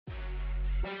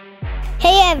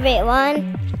Hey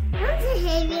everyone.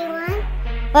 Hey everyone.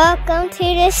 Welcome to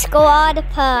the Squad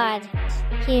Pod.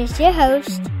 Here's your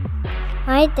host,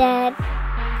 my dad,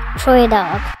 Troy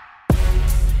Dog.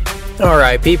 All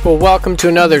right, people, welcome to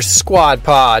another Squad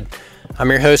Pod. I'm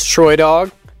your host, Troy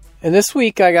Dog, and this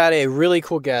week I got a really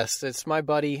cool guest. It's my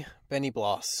buddy, Benny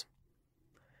Bloss.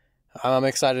 I'm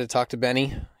excited to talk to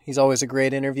Benny. He's always a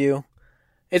great interview.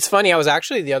 It's funny, I was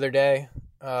actually the other day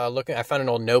I found an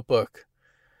old notebook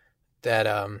that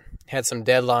had some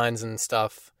deadlines and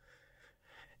stuff,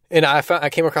 and I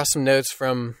came across some notes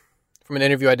from an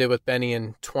interview I did with Benny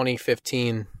in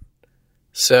 2015.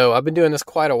 So I've been doing this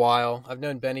quite a while. I've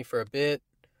known Benny for a bit.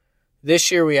 This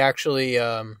year we actually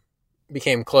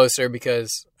became closer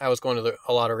because I was going to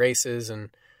a lot of races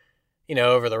and,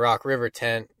 over the Rock River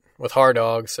tent with Hard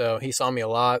Dog. So he saw me a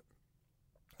lot.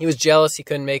 He was jealous he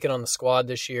couldn't make it on the squad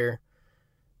this year.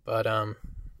 But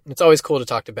it's always cool to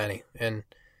talk to Benny. And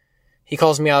he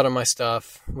calls me out on my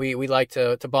stuff. We like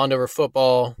to bond over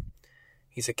football.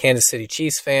 He's a Kansas City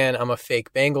Chiefs fan. I'm a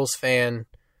fake Bengals fan.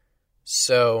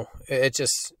 So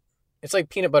it's like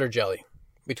peanut butter jelly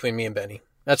between me and Benny.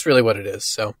 That's really what it is.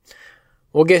 So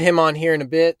we'll get him on here in a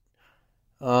bit.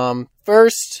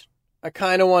 First, I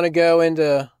kind of want to go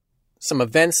into some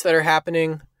events that are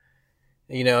happening.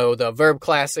 The Verb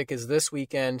Classic is this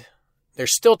weekend.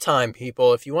 There's still time,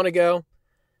 people. If you want to go,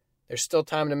 there's still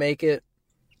time to make it.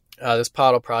 This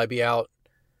pod will probably be out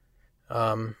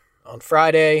on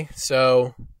Friday.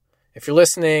 So if you're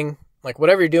listening,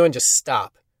 whatever you're doing, just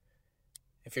stop.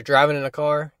 If you're driving in a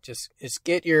car, just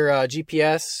get your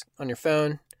GPS on your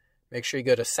phone. Make sure you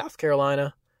go to South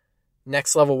Carolina,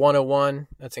 Next Level 101.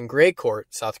 That's in Gray Court,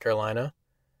 South Carolina.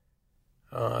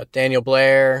 Daniel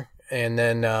Blair and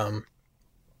then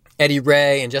Eddie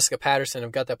Ray and Jessica Patterson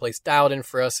have got that place dialed in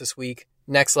for us this week.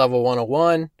 Next Level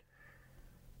 101.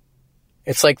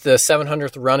 It's like the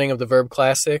 700th running of the Verb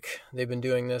Classic. They've been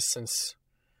doing this since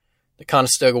the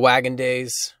Conestoga Wagon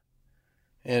days.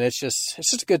 And it's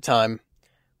just a good time.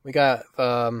 We got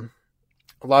a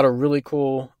lot of really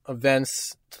cool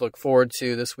events to look forward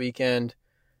to this weekend.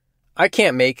 I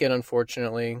can't make it,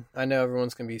 unfortunately. I know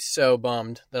everyone's going to be so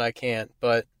bummed that I can't,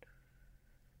 but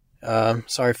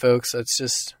sorry, folks.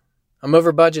 I'm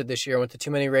over budget this year. I went to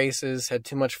too many races, had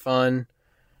too much fun.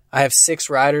 I have 6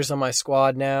 riders on my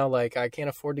squad now. I can't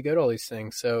afford to go to all these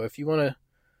things. So if you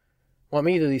want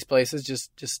me to these places,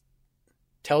 just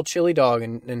tell Chili Dog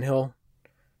and he'll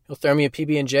throw me a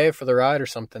PB&J for the ride or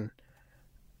something.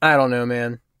 I don't know,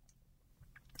 man.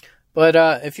 But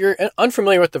if you're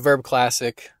unfamiliar with the Verb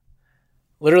Classic,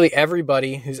 literally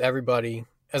everybody who's everybody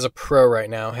as a pro right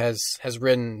now has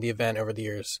ridden the event over the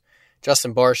years.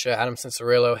 Justin Barcia, Adam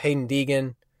Cincerillo, Hayden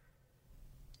Deegan.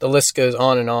 The list goes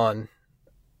on and on.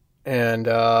 And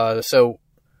so,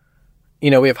 we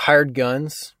have Hired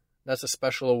Guns. That's a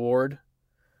special award.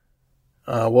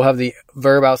 We'll have the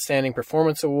Verb Outstanding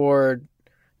Performance Award,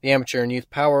 the Amateur and Youth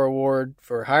Power Award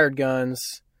for Hired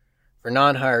Guns, for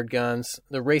non-hired guns,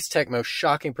 the Race Tech Most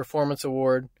Shocking Performance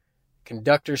Award,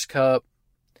 Conductor's Cup,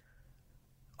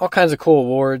 all kinds of cool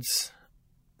awards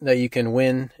that you can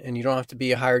win, and you don't have to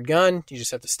be a hired gun. You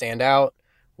just have to stand out.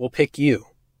 We'll pick you.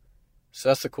 So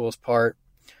that's the coolest part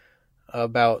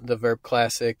about the Verb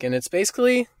Classic. And it's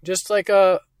basically just like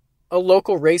a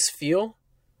local race feel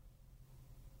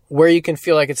where you can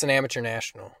feel like it's an amateur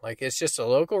national. It's just a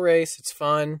local race. It's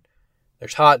fun.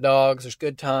 There's hot dogs. There's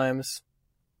good times.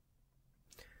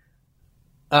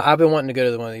 I've been wanting to go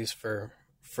to one of these for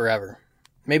forever.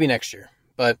 Maybe next year.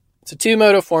 But it's a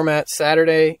 2-moto format,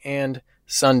 Saturday and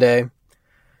Sunday.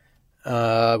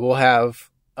 We'll have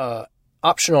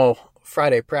optional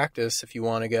Friday practice if you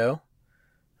want to go.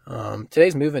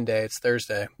 Today's moving day. It's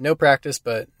Thursday. No practice,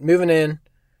 but moving in.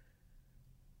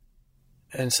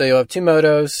 And so you'll have 2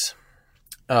 motos.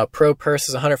 Pro purse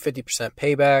is 150%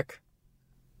 payback.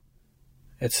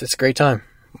 It's a great time.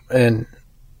 And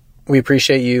we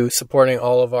appreciate you supporting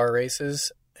all of our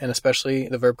races, and especially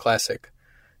the Verb Classic.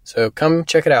 So come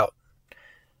check it out.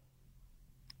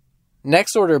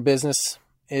 Next order of business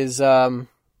is Super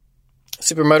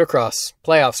Motocross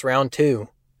Playoffs Round 2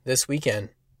 this weekend.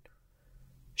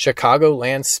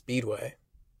 Chicagoland Speedway.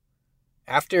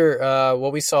 After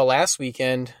what we saw last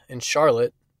weekend in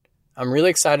Charlotte, I'm really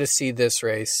excited to see this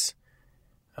race.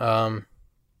 The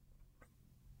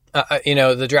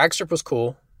drag strip was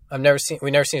cool. We've never seen a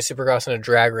Supercross in a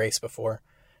drag race before,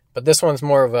 but this one's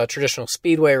more of a traditional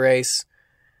speedway race.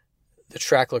 The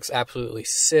track looks absolutely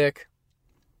sick.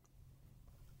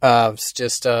 I was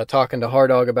just talking to Hard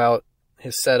Dog about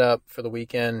his setup for the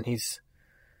weekend. He's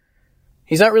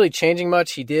not really changing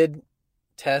much. He did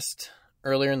test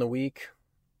earlier in the week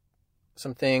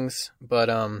some things, but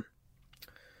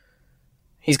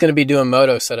he's going to be doing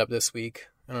moto setup this week.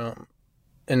 And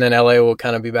then LA will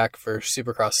kind of be back for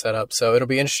Supercross setup. So it'll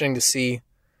be interesting to see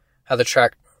how the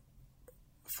track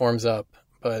forms up.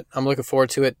 But I'm looking forward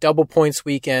to it. Double points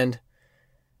weekend.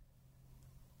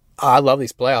 I love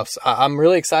these playoffs. I'm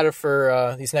really excited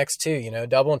for these next two.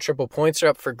 Double and triple points are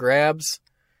up for grabs.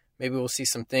 Maybe we'll see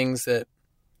some things that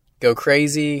go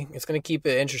crazy. It's going to keep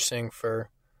it interesting for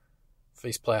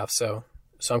these playoffs. So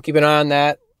I'm keeping an eye on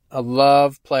that. I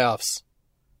love playoffs.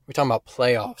 We're talking about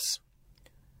playoffs.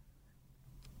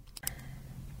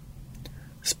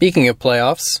 Speaking of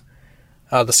playoffs,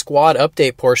 the squad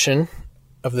update portion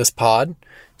of this pod,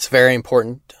 it's very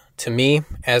important to me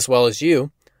as well as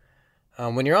you.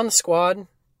 When you're on the squad,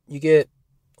 you get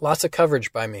lots of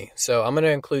coverage by me. So I'm going to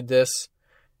include this,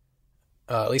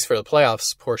 at least for the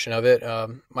playoffs portion of it,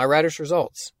 my riders'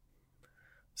 results.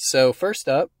 So first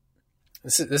up,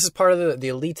 this is part of the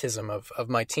elitism of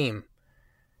my team.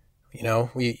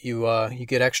 You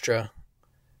get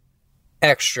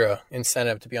extra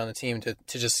incentive to be on the team to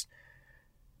just,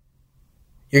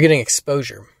 you're getting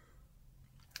exposure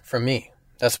from me.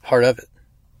 That's part of it.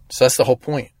 So that's the whole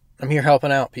point. I'm here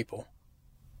helping out people.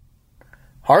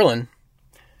 Harlan,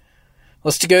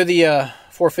 let's go the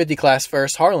 450 class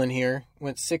first. Harlan here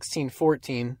went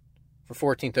 16-14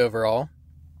 for 14th overall.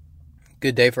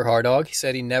 Good day for Hard Dog. He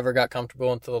said he never got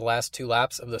comfortable until the last 2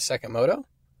 laps of the second moto.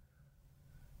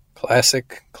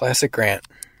 Classic Grant,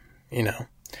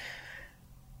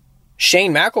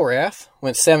 Shane McElrath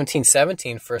went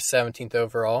 17-17 for 17th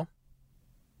overall.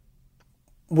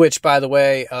 Which, by the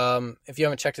way, if you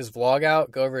haven't checked his vlog out,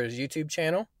 go over to his YouTube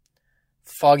channel.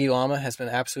 Foggy Llama has been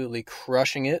absolutely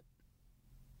crushing it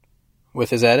with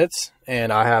his edits,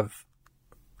 and I have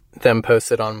them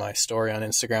posted on my story on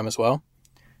Instagram as well.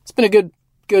 It's been a good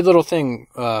little thing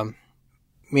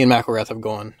me and McElrath have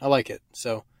going. I like it,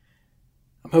 so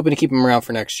I'm hoping to keep him around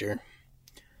for next year.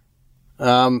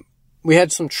 We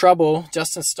had some trouble.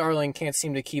 Justin Starling can't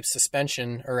seem to keep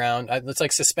suspension around. It's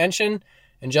like suspension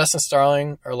and Justin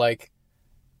Starling are like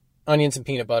onions and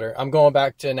peanut butter. I'm going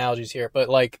back to analogies here, but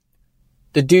like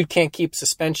the dude can't keep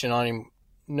suspension on him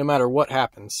no matter what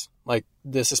happens. Like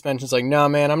the suspension's like, no,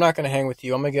 man, I'm not going to hang with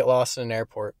you. I'm going to get lost in an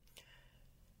airport.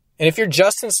 And if you're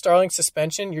Justin Starling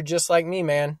suspension, you're just like me,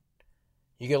 man.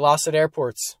 You get lost at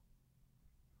airports.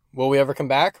 Will we ever come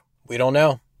back? We don't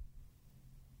know.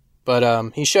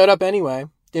 But he showed up anyway.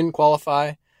 Didn't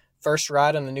qualify. First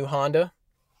ride on the new Honda.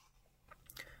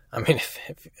 I mean,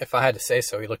 if I had to say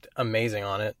so, he looked amazing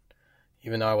on it,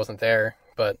 even though I wasn't there.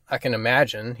 But I can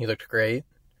imagine he looked great.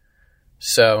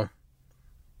 So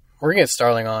we're gonna get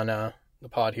Starling on the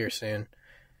pod here soon.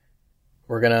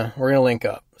 We're gonna link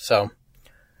up. So,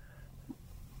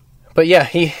 but yeah,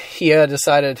 he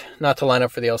decided not to line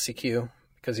up for the LCQ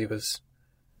because he was,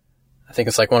 I think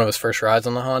it's like one of his first rides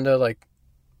on the Honda. Like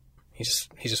he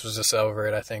just was just over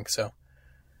it, I think. So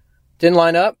didn't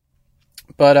line up.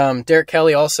 But Derek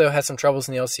Kelly also had some troubles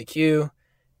in the LCQ.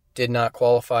 Did not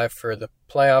qualify for the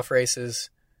playoff races,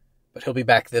 but he'll be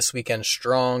back this weekend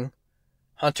strong.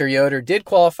 Hunter Yoder did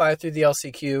qualify through the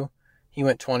LCQ. He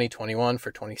went 20-21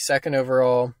 for 22nd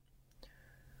overall.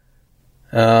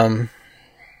 The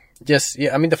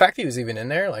fact that he was even in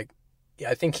there,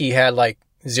 I think he had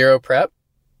zero prep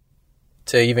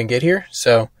to even get here.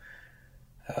 So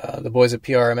the boys at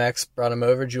PRMX brought him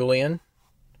over. Julian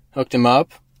hooked him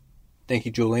up. Thank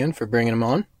you, Julian, for bringing him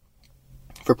on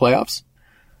for playoffs.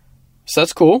 So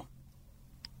that's cool.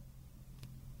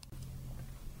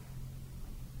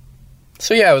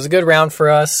 So yeah, it was a good round for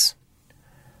us.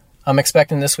 I'm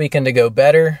expecting this weekend to go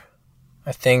better.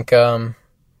 I think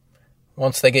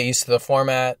once they get used to the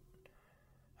format.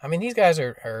 I mean, these guys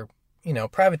are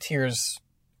privateers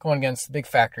going against the big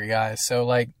factory guys. So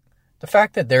the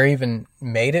fact that they're even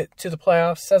made it to the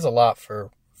playoffs says a lot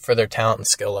for their talent and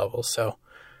skill levels. So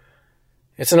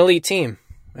it's an elite team,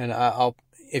 and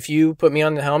if you put me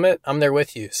on the helmet, I'm there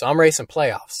with you. So I'm racing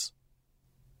playoffs.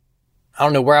 I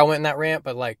don't know where I went in that rant,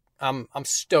 but I'm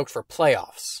stoked for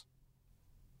playoffs.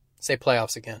 Say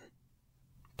playoffs again.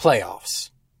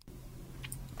 Playoffs.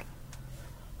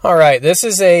 All right, this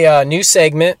is a new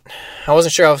segment. I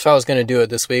wasn't sure if I was going to do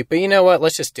it this week, but you know what?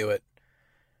 Let's just do it.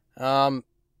 A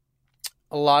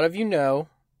lot of you know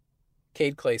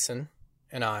Cade, Clason,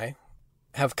 and I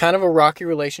have kind of a rocky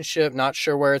relationship, not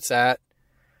sure where it's at.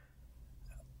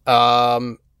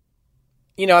 I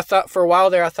thought for a while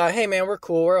there, hey man, we're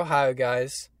cool. We're Ohio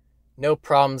guys. No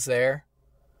problems there.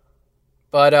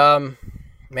 But,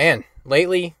 man,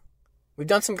 lately we've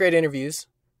done some great interviews.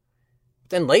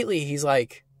 But then lately he's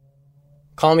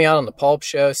calling me out on the Pulp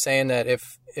show saying that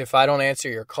if if I don't answer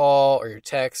your call or your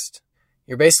text,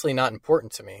 you're basically not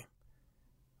important to me.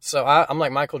 So I'm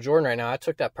like Michael Jordan right now. I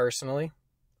took that personally.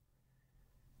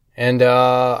 And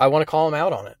I want to call him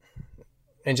out on it.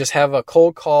 And just have a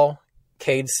cold call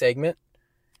Cade segment.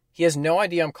 He has no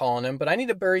idea I'm calling him, but I need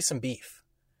to bury some beef.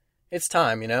 It's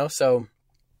time, So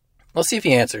let's see if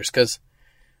he answers, because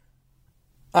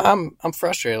I'm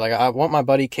frustrated. Like, I want my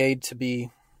buddy Cade to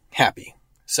be happy.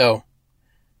 So,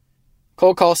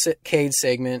 cold call Cade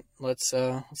segment. Let's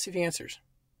see if he answers.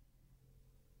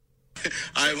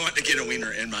 I want to get a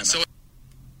wiener in my mouth.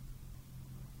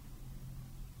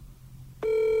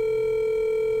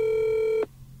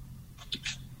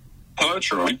 Hello,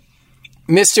 Troy.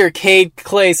 Mr. Cade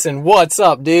Clason, what's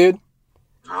up, dude?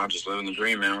 I'm just living the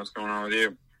dream, man. What's going on with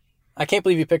you? I can't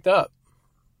believe you picked up.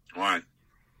 Why?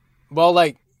 Well,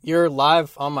 like, you're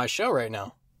live on my show right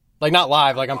now. Like, not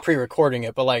live, like I'm pre-recording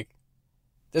it, but like,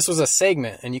 this was a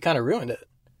segment and you kind of ruined it.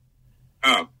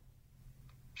 Oh.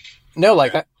 No,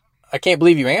 like, I can't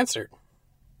believe you answered.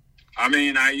 I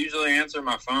mean, I usually answer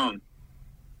my phone.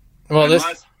 Well,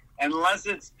 unless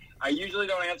it's, I usually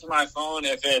don't answer my phone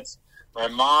if it's my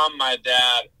mom, my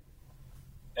dad,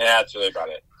 and that's really about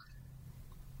it.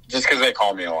 Just because they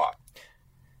call me a lot.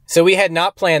 So we had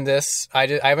not planned this. I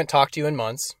haven't talked to you in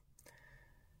months.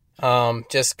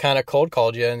 Just kind of cold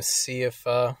called you and see if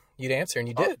you'd answer, and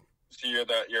you did. So you're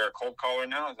a cold caller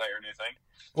now? Is that your new thing?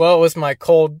 Well, it was my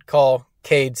cold call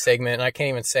Cade segment, and I can't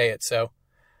even say it. So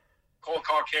cold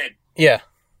call Cade. Yeah.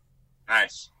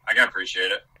 Nice. I can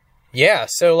appreciate it. Yeah.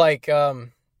 So like,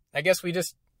 I guess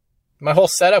my whole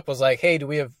setup was like, hey, do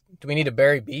we need to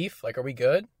bury beef? Like, are we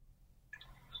good?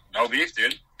 No beef,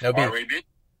 dude. No beef. Are we beef?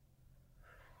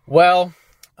 Well,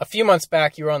 a few months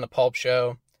back, you were on the Pulp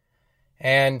Show,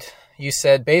 and you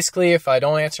said, basically, if I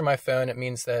don't answer my phone, it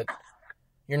means that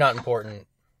you're not important.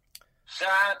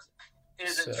 That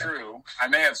isn't true. I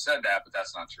may have said that, but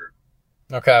that's not true.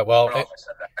 Okay, well... I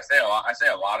said that. I say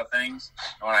a lot of things,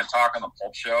 and when I talk on the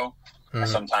Pulp Show, I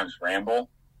sometimes ramble.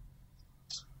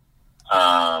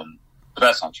 But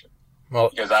that's not true. Well,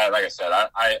 because like I said,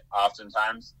 I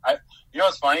oftentimes,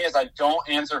 what's funny is I don't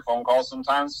answer phone calls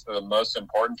sometimes for the most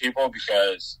important people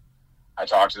because I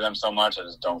talk to them so much I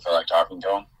just don't feel like talking to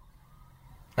them.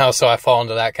 Oh, so I fall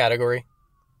into that category?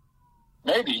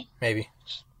 Maybe.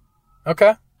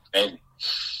 Okay. Maybe.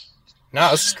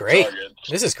 No, this is great.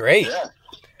 This is great. Yeah,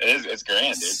 it is. It's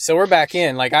grand, dude. So we're back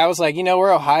in. Like, I was like,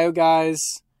 we're Ohio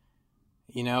guys.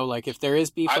 Like, if there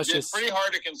is beef, it's pretty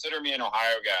hard to consider me an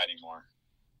Ohio guy anymore.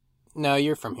 No,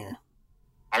 you're from here.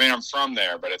 I mean, I'm from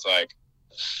there, but it's like,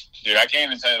 dude, I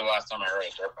can't even tell you the last time I heard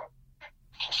a dirt bike.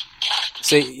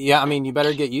 So, yeah, I mean, you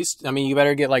better get you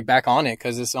better get, like, back on it,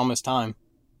 because it's almost time.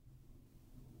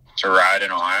 To ride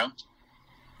in Ohio?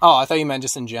 Oh, I thought you meant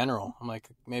just in general. I'm like,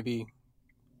 maybe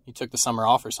you took the summer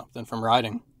off or something from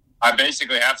riding. I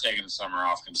basically have taken the summer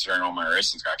off, considering all my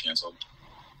races got canceled.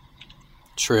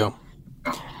 True.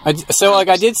 I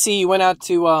did see you went out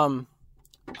to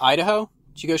Idaho.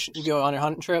 Did you go on your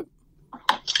hunting trip?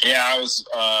 Yeah, I was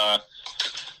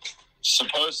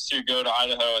supposed to go to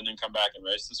Idaho and then come back and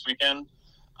race this weekend.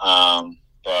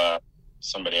 But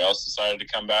somebody else decided to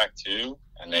come back too,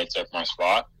 and they took my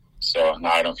spot. So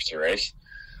now I don't get to race.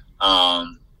 Yeah,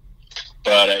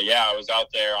 I was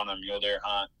out there on a mule deer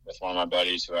hunt with one of my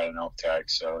buddies who had an elk tag.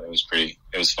 So it was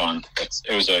fun.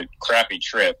 It was a crappy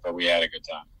trip, but we had a good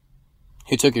time.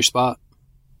 Who took your spot?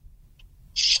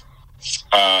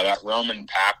 That Roman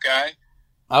Pap guy.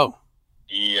 Oh.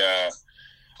 He, I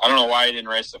don't know why he didn't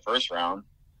race the first round,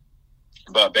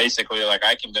 but basically, like,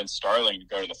 I convinced Starling to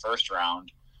go to the first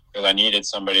round because I needed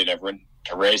somebody to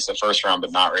race the first round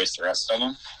but not race the rest of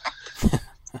them.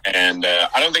 And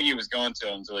I don't think he was going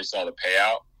to until he saw the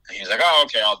payout. And he was like, oh,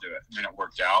 okay, I'll do it. And then it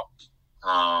worked out.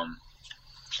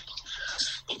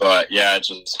 But, yeah,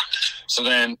 so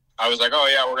then I was like, oh,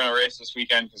 yeah, we're going to race this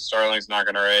weekend because Starling's not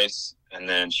going to race. And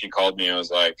then she called me and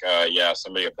was like, yeah,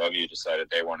 somebody above you decided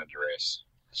they wanted to race.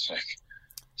 It's like,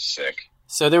 sick.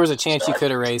 So there was a chance you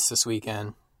could have raced this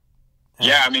weekend.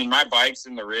 Yeah, I mean, my bike's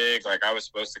in the rig. Like, I was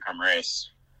supposed to come race.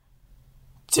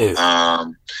 Dude.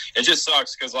 It just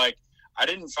sucks because, like, I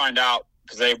didn't find out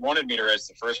because they wanted me to race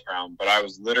the first round, but I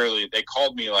was they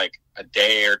called me, like, a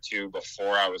day or two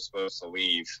before I was supposed to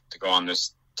leave to go on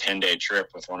this 10-day trip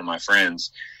with one of my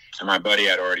friends, and my buddy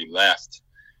had already left.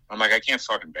 I'm like, I can't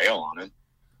fucking bail on it.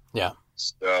 Yeah.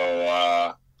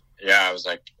 So, yeah, I was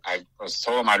like, I was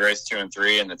told them I'd race 2 and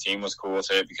 3, and the team was cool with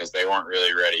it because they weren't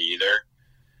really ready either.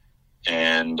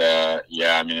 And,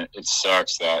 yeah, I mean, it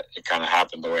sucks that it kind of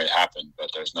happened the way it happened,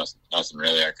 but there's nothing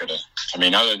really I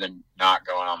mean, other than not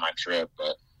going on my trip,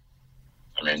 but,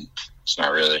 I mean, it's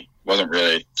not really wasn't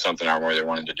really something I really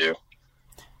wanted to do.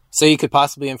 So you could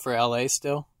possibly in for LA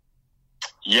still?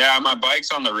 Yeah, my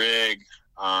bike's on the rig.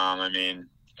 I mean,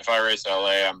 if I race LA,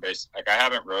 I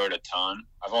haven't rode a ton.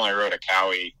 I've only rode a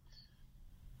Cowie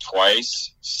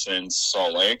twice since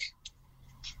Salt Lake.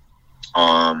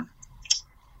 I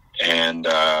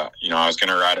was going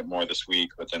to ride it more this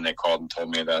week, but then they called and told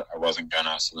me that I wasn't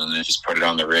gonna. So then they just put it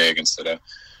on the rig instead of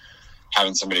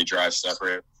having somebody drive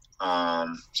separate.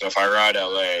 So if I ride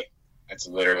LA, it's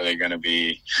literally going to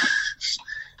be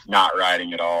not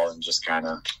riding at all and just kind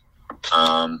of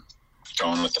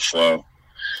going with the flow.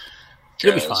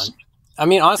 It'll be fun. I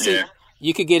mean, honestly,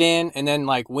 you could get in and then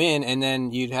like win, and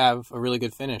then you'd have a really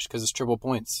good finish because it's triple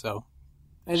points. So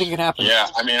anything can happen. Yeah,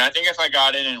 I mean, I think if I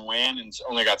got in and win and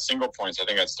only got single points, I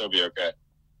think I'd still be okay.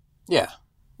 Yeah,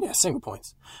 single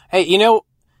points. Hey,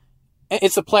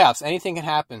 it's the playoffs. Anything can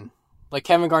happen. Like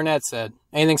Kevin Garnett said,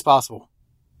 anything's possible.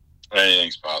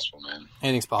 Anything's possible, man.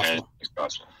 Anything's possible. Anything's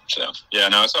possible. So, yeah,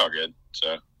 no, it's all good.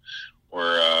 So,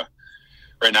 we're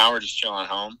right now we're just chilling at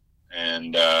home,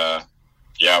 and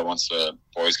once the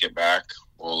boys get back,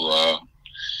 we'll I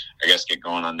guess get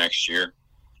going on next year.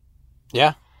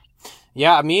 Yeah.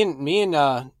 Me and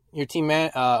your team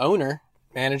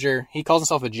manager, he calls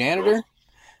himself a janitor.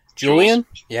 Julian?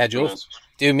 Yeah, Jules.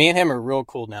 Dude, me and him are real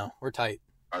cool now. We're tight.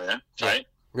 Oh yeah, tight. Yeah,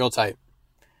 real tight.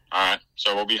 All right,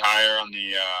 so we'll be higher on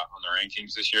the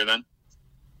rankings this year then.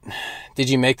 Did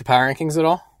you make the power rankings at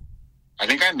all? I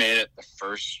think I made it the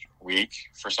first week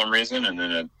for some reason, and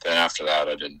then after that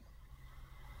I didn't.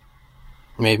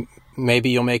 Maybe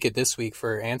you'll make it this week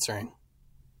for answering.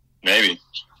 Maybe.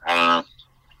 I don't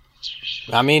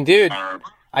know. I mean, dude,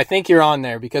 I think you're on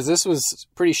there because this was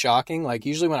pretty shocking. Like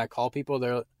usually when I call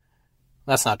people,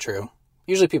 that's not true.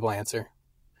 Usually people answer.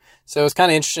 So it's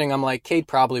kind of interesting. I'm like, Cade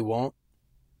probably won't.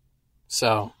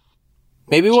 So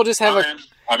maybe we'll just have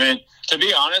I mean, to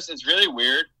be honest, it's really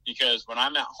weird because when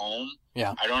I'm at home,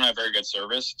 I don't have very good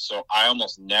service. So I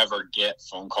almost never get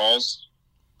phone calls.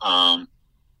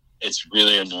 It's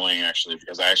really annoying actually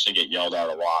because I actually get yelled at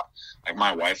a lot. Like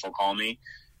my wife will call me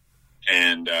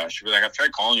and she'll be like, I've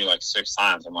tried calling you like 6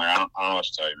 times. I'm like, I don't know what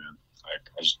to tell you, man.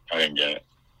 Like I didn't get it.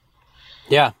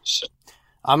 Yeah. So.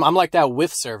 I'm like that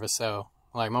with service though.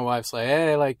 Like my wife's like,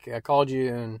 hey, like I called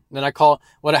you, and then I call.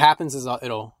 What happens is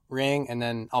it'll ring, and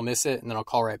then I'll miss it, and then I'll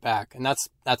call right back, and that's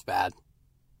bad.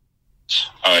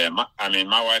 Oh yeah, my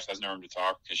wife has no room to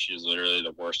talk because she's literally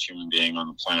the worst human being on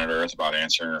the planet Earth about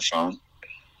answering her phone.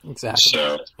 Exactly.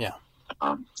 So yeah,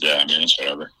 I mean it's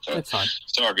whatever. So, it's fine.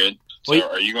 It's all good. So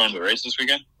are you going to the race this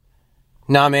weekend?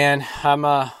 Nah, man, I'm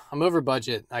over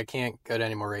budget. I can't go to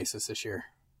any more races this year.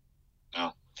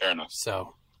 No, fair enough.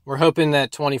 So. We're hoping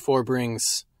that 24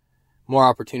 brings more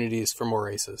opportunities for more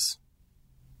races.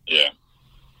 Yeah.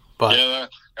 But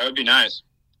that would be nice.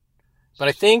 But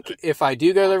I think if I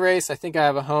do go to the race, I think I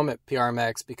have a home at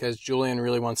PRMX because Julian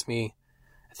really wants me.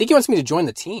 I think he wants me to join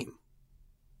the team.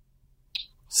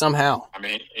 Somehow. I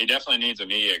mean, he definitely needs a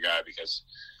media guy because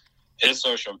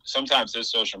sometimes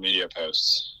his social media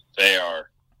posts, they are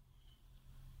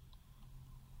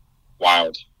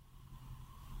wild.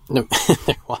 No,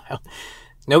 they're wild.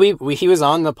 No, he was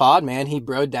on the pod, man. He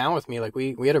broed down with me. Like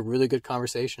we had a really good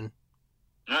conversation.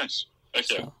 Nice.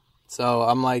 Thank you. So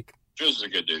I'm like, Jules is a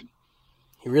good dude.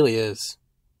 He really is.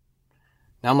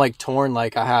 Now I'm like torn.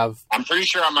 Like I'm pretty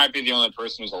sure I might be the only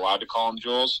person who's allowed to call him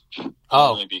Jules.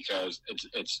 Oh. Only because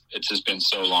it's just been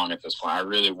so long at this point. I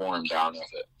really wore him down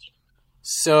with it.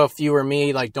 So if you were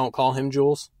me, like don't call him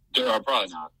Jules? Probably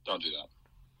not. Don't do that.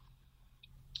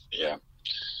 Yeah.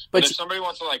 But if somebody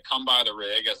wants to like come by the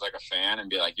rig as like a fan and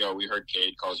be like, "Yo, we heard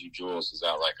Cade calls you Jules," is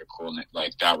that like a cool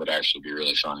like that would actually be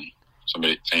really funny. Some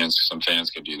fans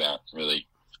could do that. Really,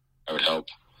 that would help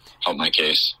my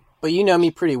case. But you know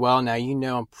me pretty well now. You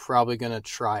know I'm probably gonna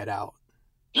try it out.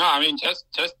 No, I mean test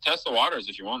the waters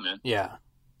if you want, man. Yeah.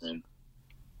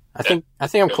 I think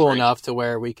I'm cool enough to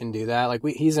where we can do that. Like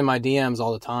he's in my DMs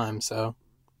all the time, so.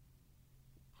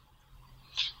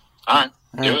 All right,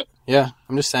 do it. Yeah,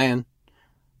 I'm just saying.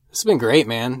 This has been great,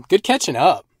 man. Good catching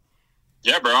up.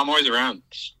 Yeah, bro. I'm always around.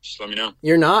 Just let me know.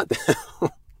 You're not.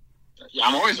 Yeah,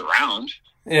 I'm always around.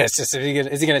 Yeah, it's just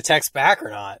is he gonna text back or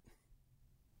not?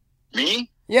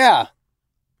 Me? Yeah.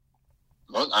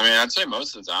 I'd say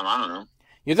most of the time. I don't know.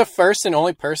 You're the first and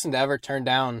only person to ever turn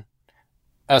down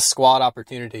a squad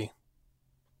opportunity.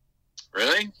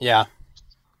 Really? Yeah.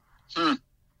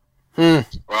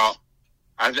 Well,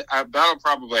 that'll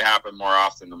probably happen more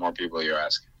often the more people you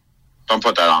ask. Don't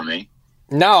put that on me.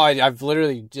 No, I've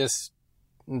literally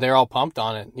they're all pumped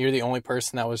on it. You're the only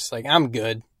person that was like, I'm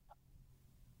good.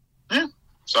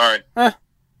 Sorry.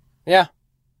 Yeah.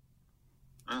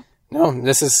 No,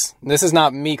 this is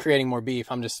not me creating more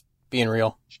beef. I'm just being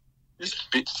real.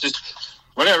 Just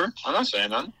whatever. I'm not saying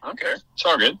nothing. I don't care. It's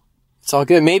all good. It's all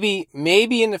good. Maybe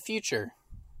in the future,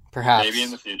 perhaps. Maybe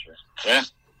in the future. Yeah.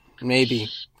 Maybe.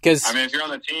 Because I mean, if you're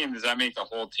on the team, does that make the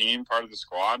whole team part of the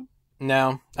squad?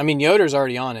 No. I mean, Yoder's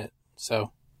already on it,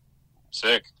 so.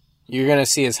 Sick. You're going to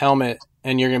see his helmet,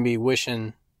 and you're going to be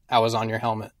wishing I was on your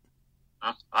helmet.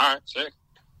 All right. Sick.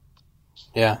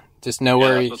 Yeah. Just no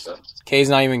worries. Kay's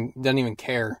doesn't even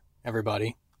care,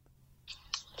 everybody.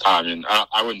 I mean,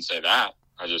 I wouldn't say that.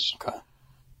 I just. Okay.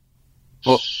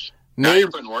 Well, now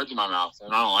you're putting words in my mouth,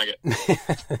 and I don't like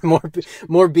it.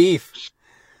 More beef.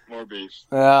 More beef.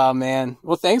 Oh, man.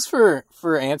 Well, thanks for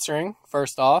answering,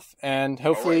 first off, and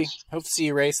hopefully see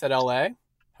you race at LA.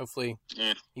 Hopefully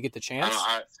you get the chance.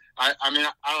 I mean,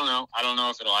 I don't know. I don't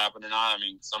know if it'll happen or not. I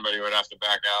mean, somebody would have to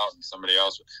back out, and somebody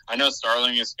else. I know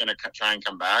Starling is going to try and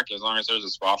come back as long as there's a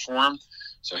spot for him.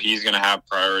 So he's going to have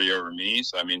priority over me.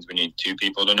 So that means we need 2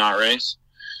 people to not race.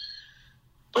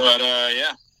 But,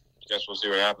 yeah, I guess we'll see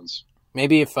what happens.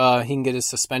 Maybe if he can get his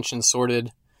suspension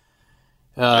sorted.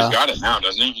 He's got it now,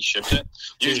 doesn't he? He shipped it.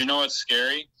 Dude, you know what's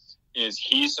scary? Is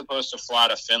he's supposed to fly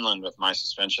to Finland with my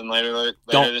suspension later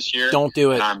this year. Don't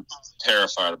do it. And I'm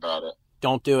terrified about it.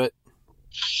 Don't do it.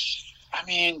 I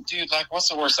mean, dude, like, what's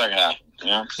the worst that could happen? You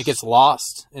know? It gets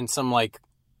lost in some, like,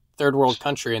 third world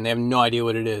country, and they have no idea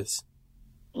what it is.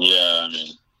 Yeah, I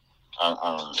mean, I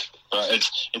don't know. But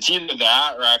it's either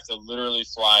that, or I have to literally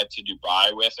fly to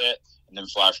Dubai with it, and then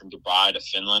fly from Dubai to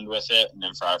Finland with it, and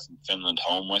then fly from Finland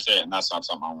home with it, and that's not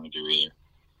something I want to do either.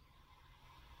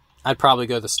 I'd probably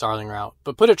go the Starling route,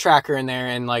 but put a tracker in there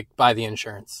and, like, buy the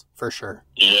insurance, for sure.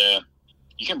 Yeah.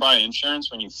 You can buy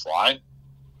insurance when you fly?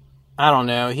 I don't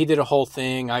know. He did a whole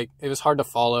thing. It was hard to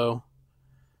follow.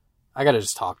 I got to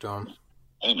just talk to him.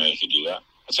 I didn't know you could do that.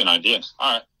 That's an idea.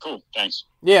 All right, cool. Thanks.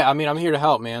 Yeah, I mean, I'm here to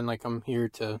help, man. Like, I'm here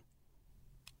to...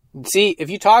 See, if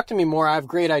you talk to me more, I have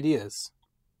great ideas.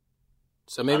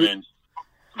 So maybe... I mean,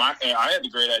 I had the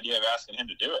great idea of asking him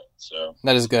to do it, so...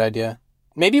 That is a good idea.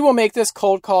 Maybe we'll make this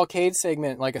cold call Cade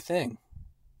segment like a thing.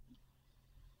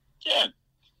 Yeah.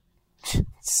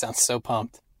 Sounds so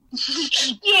pumped.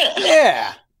 Yeah.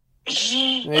 Yeah.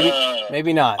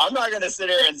 Maybe not. I'm not going to sit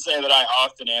here and say that I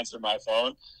often answer my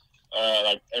phone,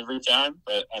 like every time.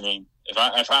 But I mean, if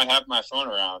I have my phone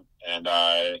around and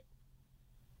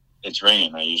it's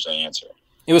ringing, I usually answer.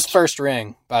 It was first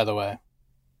ring, by the way.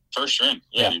 First ring,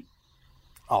 yeah. Dude.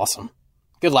 Awesome.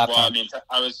 Good lap time. Well, I mean,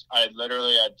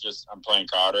 I'm playing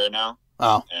COD right now.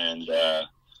 Oh. And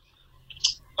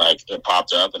like it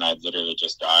popped up, and I literally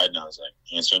just died, and I was like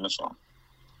answering the phone.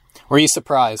 Were you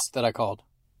surprised that I called?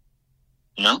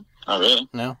 No, not really.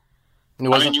 No?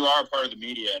 I mean, you are a part of the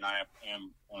media, and I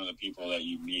am one of the people that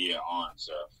you media on,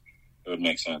 so it would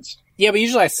make sense. Yeah, but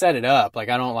usually I set it up. Like,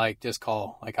 I don't, like, just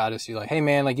call. Like, I just be like, hey,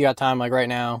 man, like, you got time, like, right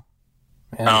now?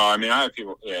 And no, I mean, I have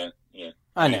people, yeah.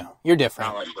 I know. You're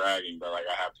different. Not like bragging, but, like,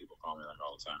 I have people call me, like,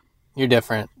 all the time. You're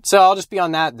different. So I'll just be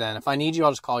on that then. If I need you,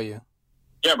 I'll just call you.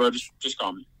 Yeah, bro, just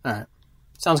call me. All right.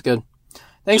 Sounds good.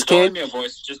 Thanks, just don't Cade.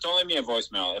 Just don't leave me a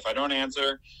voicemail. If I don't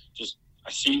answer, I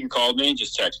see you called me,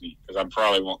 just text me, because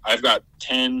I've got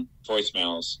 10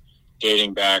 voicemails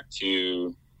dating back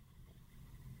to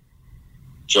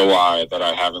July that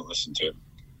I haven't listened to.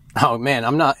 Oh man,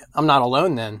 I'm not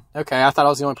alone then. Okay, I thought I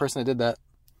was the only person that did that.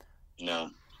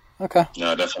 No. Okay.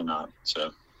 No, definitely not.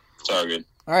 So it's all good.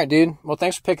 All right, dude. Well,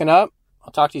 thanks for picking up.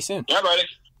 I'll talk to you soon. Yeah, buddy.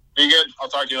 Be good. I'll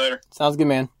talk to you later. Sounds good,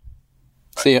 man.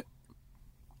 Bye. See ya.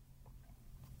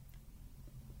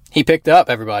 He picked up,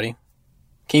 everybody.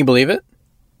 Can you believe it?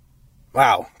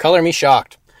 Wow. Color me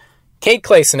shocked. Cade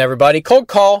Clason, everybody. Cold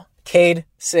call, Cade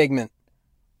segment.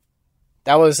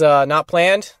 That was not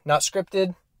planned, not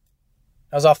scripted.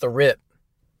 That was off the rip.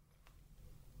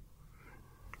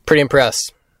 Pretty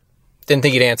impressed. Didn't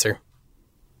think he'd answer.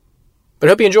 But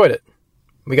I hope you enjoyed it.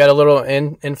 We got a little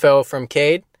info from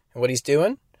Cade and what he's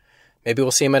doing. Maybe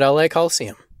we'll see him at LA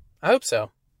Coliseum. I hope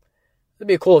so. It'd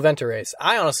be a cool event to race.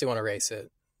 I honestly want to race it.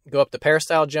 Go up the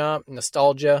peristyle jump,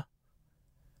 nostalgia.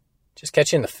 Just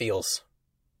catch you in the feels.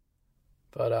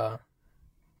 But,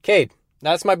 Cade.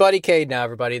 That's my buddy Cade now,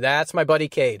 everybody. That's my buddy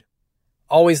Cade.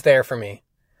 Always there for me.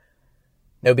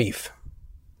 No beef.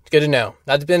 It's good to know.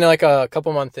 That's been like a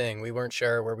couple-month thing. We weren't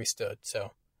sure where we stood,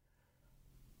 so.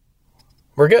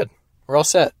 We're good. We're all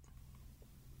set.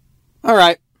 All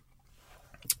right.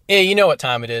 Yeah, you know what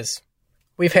time it is.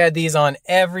 We've had these on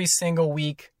every single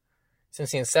week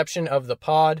since the inception of the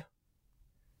pod.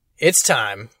 It's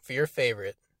time for your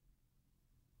favorite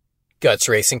Guts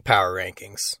Racing Power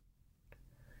Rankings.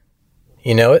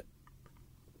 You know it?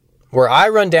 Where I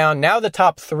run down now the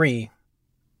top 3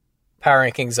 power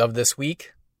rankings of this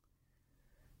week.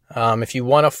 If you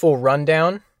want a full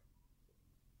rundown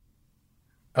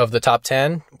of the top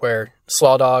 10, where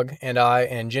Slaw Dog and I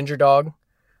and Ginger Dog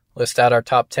list out our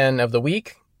top 10 of the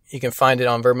week, you can find it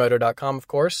on verbmoto.com, of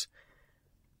course.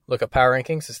 Look up power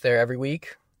rankings. It's there every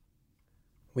week.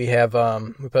 We have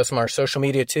we post them on our social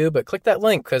media too, but click that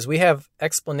link because we have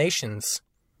explanations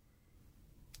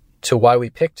to why we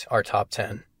picked our top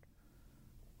 10.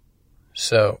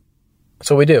 So that's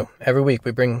what we do. Every week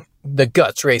we bring the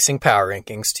Guts Racing power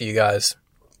rankings to you guys.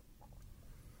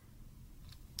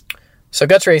 So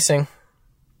Guts Racing,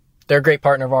 they're a great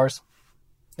partner of ours.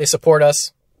 They support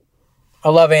us. I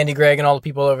love Andy, Greg, and all the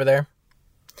people over there.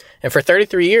 And for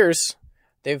 33 years,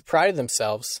 they've prided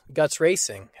themselves, Guts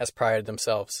Racing has prided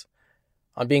themselves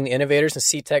on being the innovators in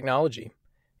seat technology.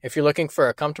 If you're looking for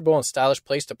a comfortable and stylish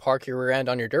place to park your rear end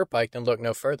on your dirt bike, then look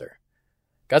no further.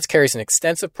 Guts carries an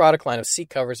extensive product line of seat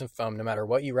covers and foam no matter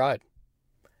what you ride.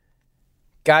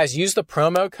 Guys, use the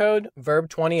promo code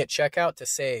VERB20 at checkout to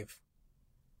save.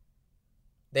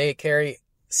 They carry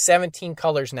 17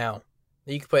 colors now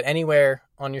that you can put anywhere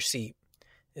on your seat.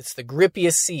 It's the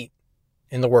grippiest seat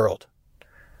in the world.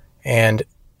 And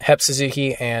Hep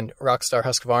Suzuki and Rockstar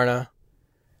Husqvarna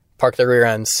park their rear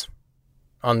ends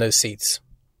on those seats.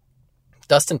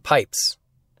 Dustin Pipes,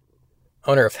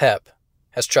 owner of Hep,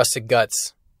 has trusted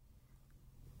Guts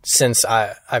since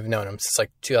I've known him, since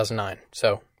like 2009.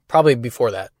 So probably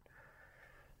before that.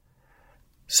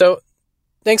 So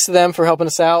thanks to them for helping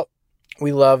us out.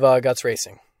 We love Guts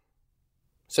Racing.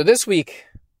 So this week,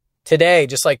 today,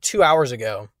 just like 2 hours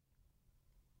ago,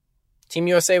 Team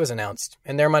USA was announced,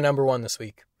 and they're my number one this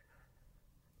week.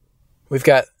 We've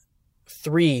got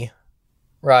 3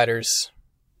 riders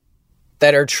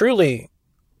that are truly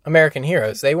American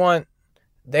heroes. They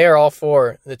are all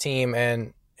for the team,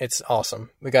 and it's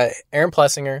awesome. We got Aaron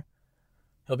Plessinger.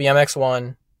 He'll be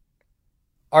MX1.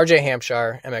 RJ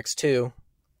Hampshire, MX2.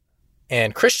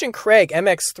 And Christian Craig,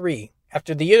 MX3.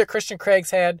 After the year that Christian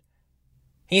Craig's had,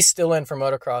 he's still in for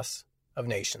Motocross of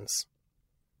Nations.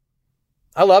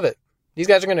 I love it. These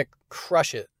guys are going to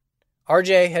crush it.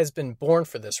 RJ has been born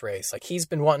for this race. Like, he's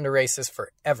been wanting to race this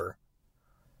forever.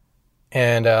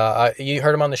 And you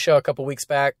heard him on the show a couple weeks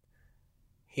back.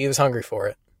 He was hungry for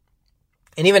it.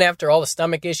 And even after all the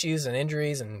stomach issues and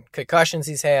injuries and concussions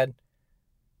he's had,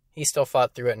 he still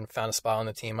fought through it and found a spot on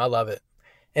the team. I love it.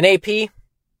 And AP,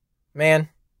 man,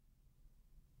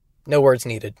 no words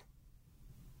needed.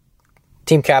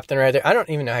 Team captain right there. I don't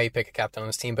even know how you pick a captain on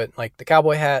this team, but like the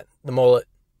cowboy hat, the mullet,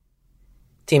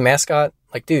 team mascot,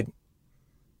 like, dude,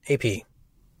 AP.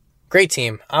 Great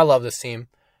team. I love this team.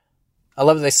 I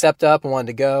love that they stepped up and wanted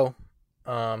to go.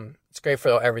 It's great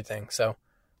for everything. So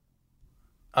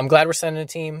I'm glad we're sending a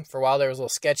team. For a while there was a little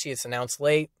sketchy. It's announced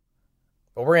late.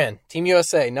 But we're in. Team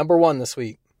USA, number 1 this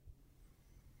week.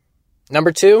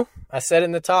 Number 2, I said it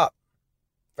in the top.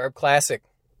 Verb Classic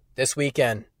this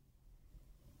weekend.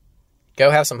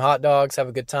 Go have some hot dogs. Have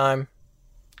a good time.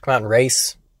 Come out and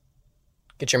race.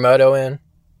 Get your moto in.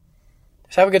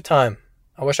 Just have a good time.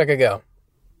 I wish I could go.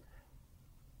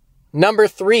 Number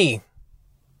 3,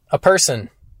 a person.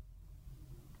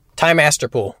 Ty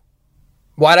Masterpool.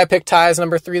 Why'd I pick Ty as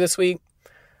number 3 this week?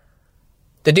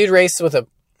 The dude raced with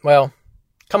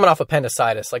coming off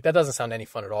appendicitis. Like, that doesn't sound any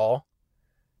fun at all.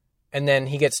 And then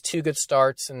he gets 2 good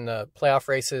starts in the playoff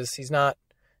races. He's not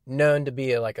known to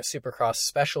be a supercross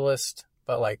specialist,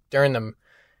 but like during the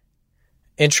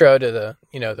intro to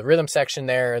the rhythm section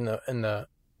there in the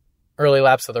early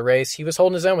laps of the race, he was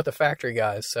holding his own with the factory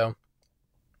guys. So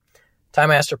Ty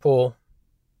Masterpool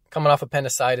coming off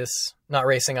appendicitis, not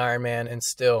racing Ironman, and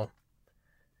still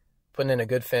putting in a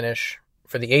good finish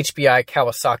for the HBI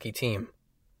Kawasaki team.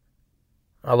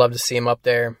 I love to see him up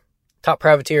there. Top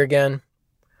privateer again.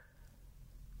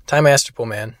 Ty Masterpool,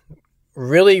 man.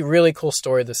 Really, really cool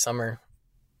story this summer.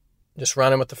 Just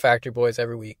running with the factory boys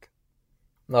every week.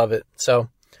 Love it. So,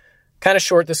 kind of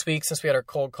short this week since we had our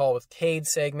cold call with Cade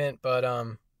segment, but,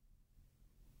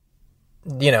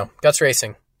 Guts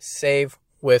Racing. Save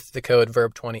with the code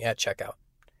VERB20 at checkout.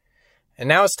 And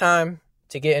now it's time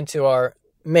to get into our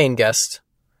main guest,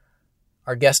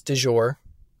 our guest du jour,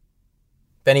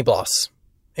 Benny Bloss.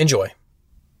 Enjoy.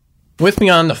 With me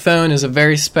on the phone is a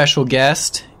very special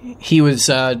guest. He was,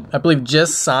 I believe,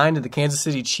 just signed to the Kansas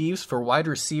City Chiefs for wide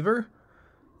receiver.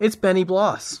 It's Benny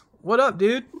Bloss. What up,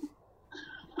 dude?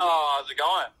 Oh, how's it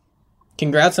going?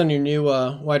 Congrats on your new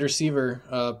wide receiver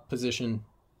position.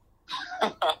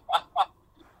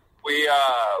 We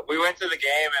went to the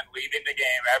game, and leaving the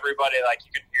game, everybody,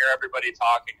 you could hear everybody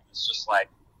talking. It's just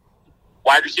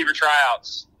wide receiver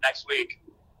tryouts next week.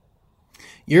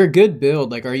 You're a good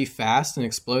build. Like, are you fast and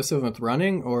explosive with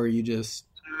running, or are you just...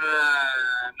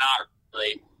 Not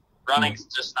really. Running's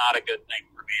just not a good thing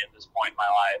for me at this point in my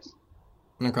life.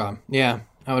 Okay. Yeah,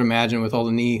 I would imagine with all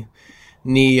the knee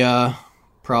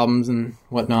problems and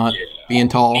whatnot, being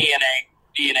tall. Knee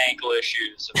and ankle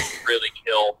issues have really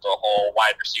killed the whole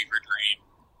wide receiver dream.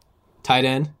 Tight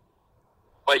end?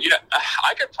 But,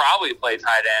 I could probably play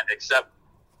tight end, except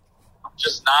I'm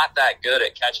just not that good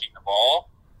at catching the ball.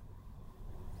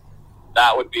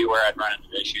 That would be where I'd run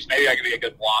into issues. Maybe I could be a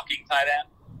good blocking tight end.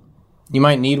 You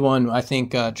might need one. I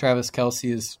think Travis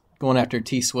Kelce is going after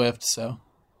T Swift, so.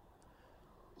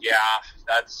 Yeah,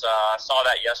 that's I saw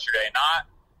that yesterday.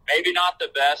 Maybe not the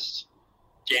best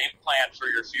game plan for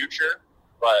your future,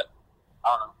 but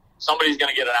I don't know. Somebody's going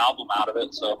to get an album out of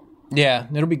it, so. Yeah,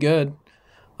 it'll be good.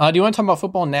 Do you want to talk about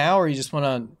football now, or you just want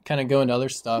to kind of go into other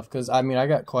stuff? Because, I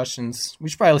got questions. We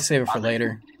should probably save it for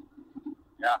later.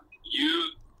 Yeah,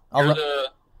 you're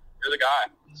the guy,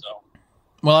 so.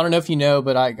 Well, I don't know if you know,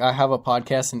 but I have a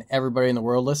podcast and everybody in the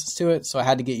world listens to it, so I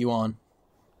had to get you on.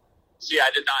 See,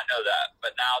 I did not know that,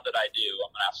 but now that I do,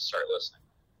 I'm going to have to start listening.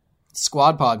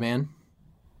 Squad Pod, man.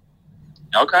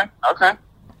 Okay.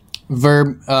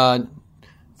 Vermoto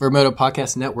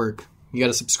Podcast Network. You got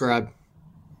to subscribe.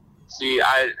 See,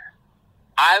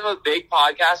 I'm a big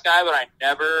podcast guy, but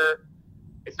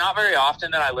it's not very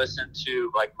often that I listen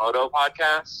to, like, moto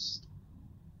podcasts.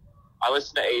 I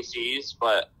listen to ACs,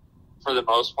 but for the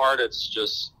most part, it's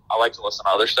just, I like to listen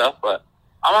to other stuff, but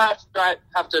I'm going to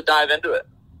have to dive into it.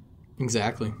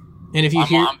 Exactly. And if you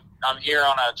I'm here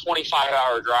on a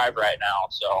 25-hour drive right now,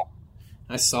 so.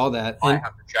 I saw that. I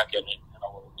have to check in a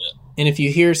little bit. And if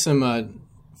you hear some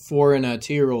 4- and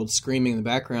 2-year-olds screaming in the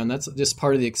background, that's just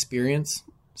part of the experience.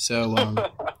 So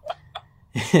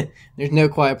there's no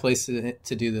quiet place to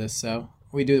do this, so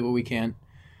we do what we can.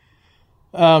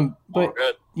 But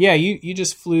yeah, you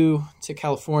just flew to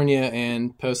California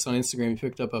and posted on Instagram. You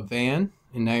picked up a van,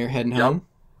 and now you're heading home.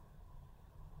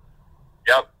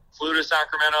 Yep, flew to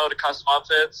Sacramento to Custom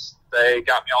Outfits. They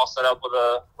got me all set up with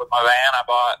my van I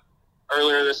bought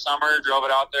earlier this summer. Drove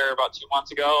it out there about 2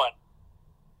 months ago, and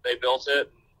they built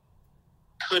it.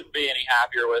 Couldn't be any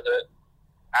happier with it.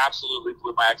 Absolutely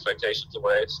blew my expectations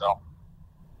away. So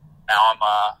now I'm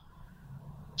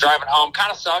driving home.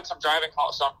 Kind of sucks. I'm driving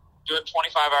home, so I'm doing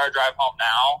 25-hour drive home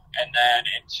now, and then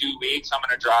in 2 weeks I'm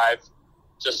going to drive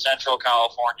to Central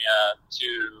California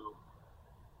to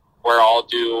where I'll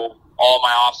do all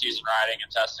my off-season riding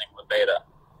and testing with Beta.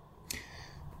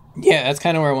 Yeah, that's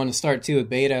kind of where I want to start too with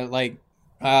Beta. Like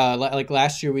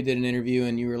last year we did an interview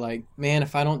and you were like, man,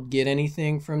 if I don't get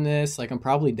anything from this, like I'm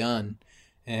probably done.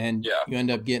 And you end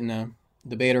up getting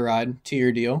the Beta ride,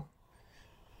 2-year deal,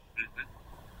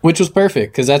 which was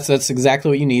perfect because that's exactly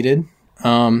what you needed.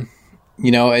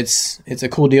 It's a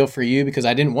cool deal for you because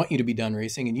I didn't want you to be done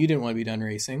racing and you didn't want to be done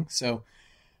racing. So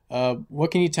what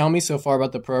can you tell me so far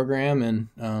about the program and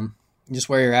just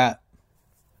where you're at?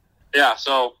 Yeah,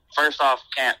 so first off,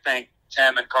 can't thank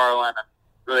Tim and Carlin and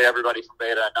really everybody from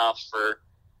Beta enough for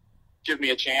giving me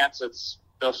a chance. It's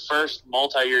the first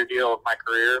multi-year deal of my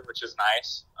career, which is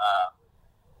nice.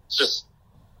 It's just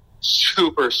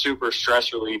super, super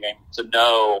stress relieving to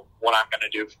know what I'm going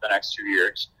to do for the next 2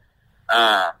 years.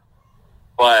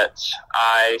 But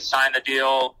I signed the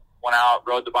deal, went out,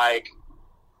 rode the bike,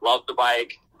 loved the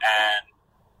bike, and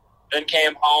then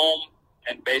came home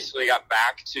and basically got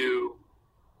back to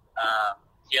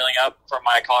healing up from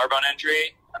my collarbone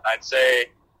injury. And I'd say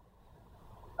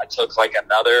I took like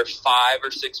another 5 or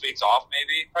 6 weeks off,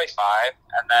 maybe, probably 5.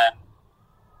 And then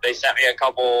they sent me a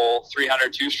couple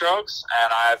 300 two-strokes,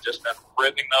 and I've just been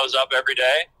ripping those up every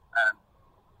day and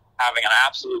having an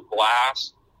absolute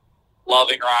blast,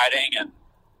 loving riding, and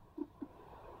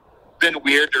been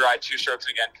weird to ride two-strokes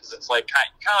again because it's like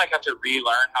kind of like have to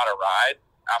relearn how to ride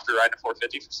after riding a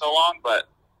 450 for so long, but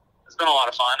it's been a lot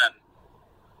of fun, and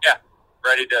yeah,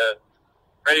 ready to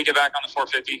get back on the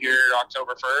 450 here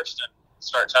October 1st and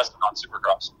start testing on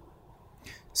Supercross.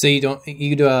 So do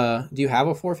you have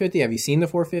a 450? Have you seen the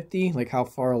 450? Like how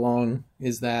far along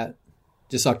is that?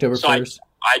 Just October 1st?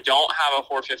 I don't have a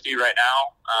 450 right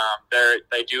now.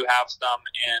 They do have some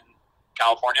in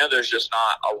California. There's just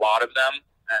not a lot of them.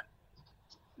 And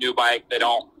new bike, they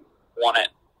don't want it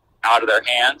out of their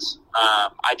hands.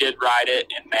 I did ride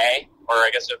it in May, or I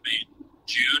guess it would be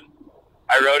June.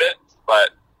 I rode it, but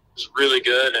it was really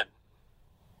good and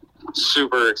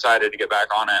super excited to get back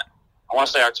on it. I want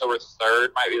to say October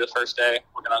 3rd might be the first day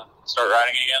we're going to start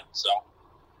riding again. So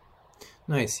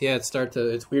nice. Yeah, it's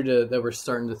weird that we're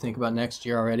starting to think about next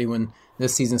year already when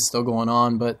this season's still going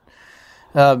on. But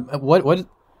what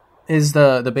is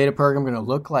the beta program going to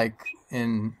look like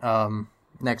in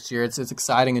next year. It's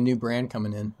exciting, a new brand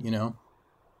coming in, you know?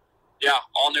 Yeah,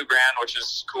 all new brand, which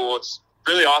is cool. It's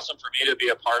really awesome for me to be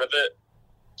a part of it.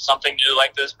 Something new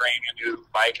like this, bringing a new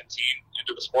bike and team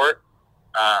into the sport.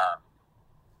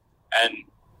 And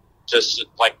just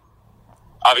like,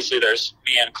 obviously there's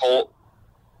me and Colt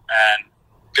and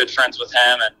good friends with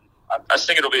him. And I just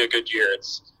think it'll be a good year.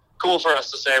 It's cool for us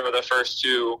to say we're the first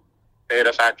 2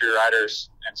 Beta Factory riders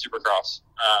in Supercross.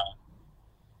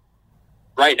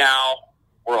 Right now,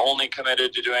 we're only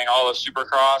committed to doing all of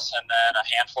Supercross and then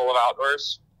a handful of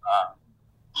outdoors.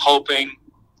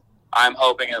 I'm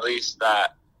hoping at least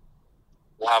that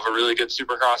we'll have a really good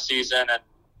Supercross season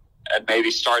and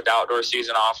maybe start the outdoor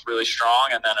season off really strong,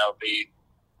 and then it'll be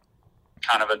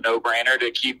kind of a no-brainer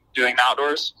to keep doing the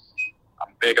outdoors.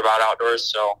 I'm big about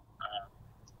outdoors, so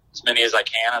as many as I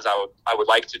can, as I would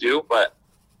like to do. But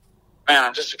man,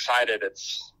 I'm just excited.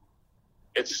 It's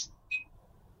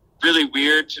really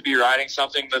weird to be riding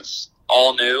something that's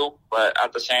all new, but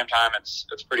at the same time, it's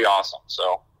pretty awesome.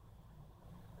 So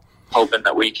hoping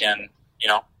that we can,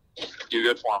 do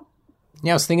good for them.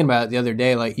 Yeah, I was thinking about it the other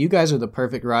day. Like, you guys are the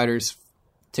perfect riders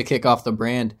to kick off the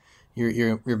brand.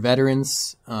 You're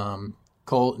veterans.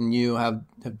 Colt and you have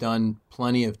done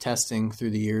plenty of testing through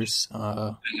the years.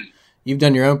 You've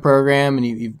done your own program, and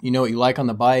you know what you like on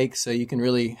the bike, so you can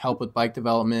really help with bike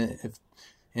development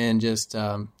and just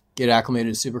get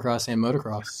acclimated to Supercross and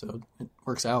motocross. So it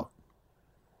works out.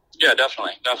 Yeah,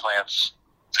 definitely. It's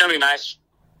going to be nice.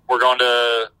 We're going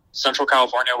to Central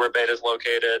California, where Beta's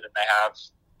located, and they have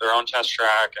their own test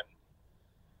track. And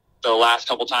the last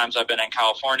couple times I've been in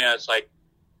California, it's like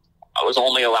I was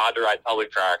only allowed to ride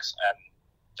public tracks, and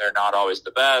they're not always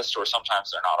the best, or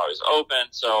sometimes they're not always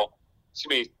open. So it's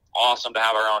going to be awesome to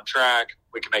have our own track.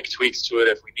 We can make tweaks to it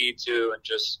if we need to, and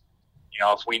just,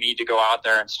 if we need to go out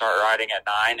there and start riding at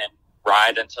 9 and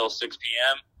ride until 6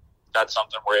 p.m., that's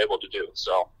something we're able to do.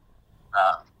 So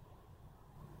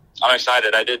I'm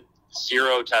excited. I did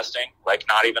 0 testing, like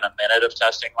not even a minute of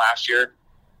testing last year.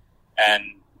 And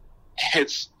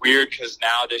it's weird because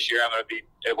now this year I'm going to be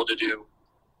able to do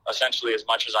essentially as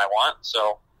much as I want.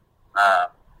 So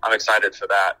I'm excited for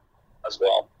that as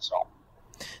well. So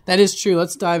that is true.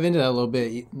 Let's dive into that a little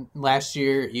bit. Last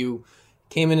year you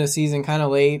came into the season kind of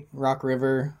late, Rock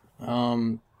River.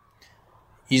 You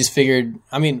just figured,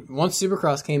 once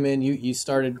Supercross came in, you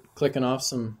started clicking off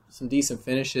some decent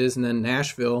finishes, and then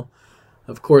Nashville,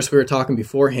 of course, we were talking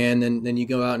beforehand, and then you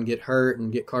go out and get hurt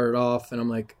and get carted off, and I'm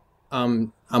like,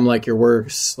 I'm like your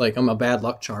worst, like I'm a bad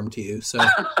luck charm to you. So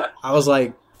I was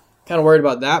like kind of worried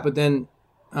about that, but then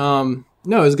no,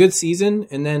 it was a good season,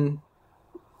 and then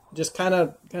just kind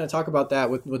of talk about that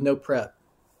with no prep.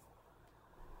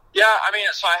 Yeah,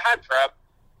 so I had prep,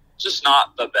 just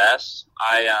not the best.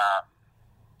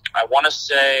 I want to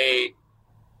say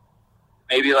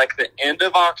maybe like the end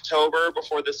of October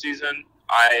before the season,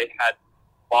 I had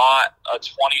bought a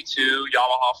 22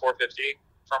 Yamaha 450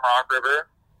 from Rock River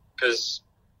because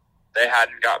they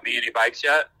hadn't got me any bikes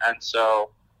yet. And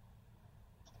so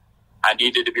I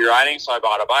needed to be riding, so I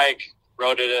bought a bike,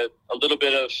 rode it a little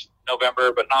bit of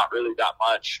November, but not really that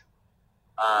much.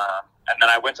 And then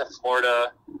I went to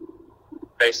Florida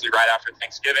basically right after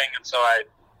Thanksgiving, and so I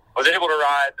was able to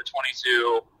ride the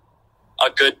 22 a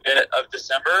good bit of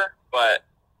December, but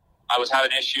I was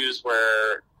having issues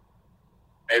where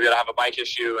maybe I'd have a bike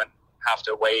issue and have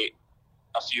to wait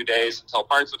a few days until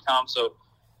parts would come. So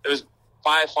it was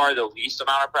by far the least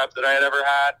amount of prep that I had ever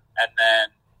had. And then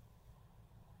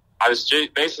I was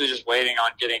basically just waiting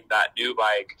on getting that new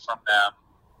bike from them.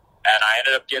 And I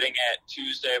ended up getting it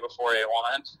Tuesday before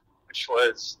A1, which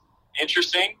was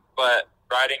interesting, but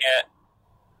riding it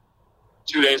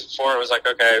 2 days before, it was like,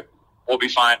 okay, we'll be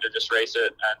fine to just race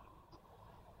it. And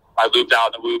I looped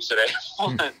out in the whoops at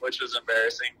A1, which was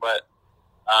embarrassing. But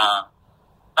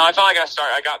no, I felt like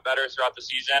I got better throughout the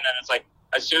season. And it's like,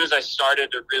 as soon as I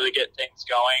started to really get things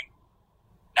going,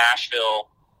 Nashville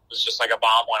was just like a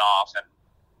bomb went off. And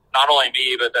not only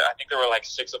me, but I think there were like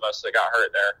 6 of us that got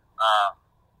hurt there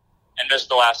and missed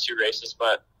the last 2 races.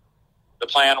 But the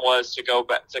plan was to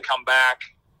come back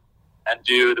and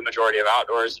do the majority of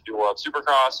outdoors and do World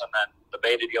Supercross. And then the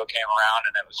beta deal came around,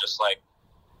 and it was just like,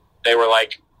 they were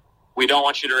like, we don't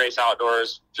want you to race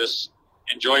outdoors. Just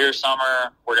enjoy your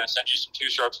summer. We're going to send you some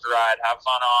 2-strokes to ride, have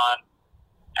fun on.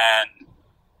 And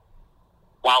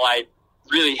while I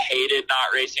really hated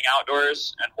not racing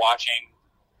outdoors and watching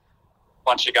a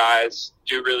bunch of guys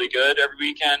do really good every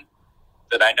weekend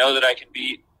that I know that I can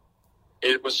beat,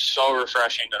 it was so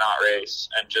refreshing to not race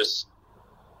and just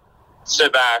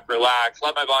sit back, relax,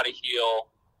 let my body heal.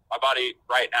 My body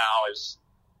right now is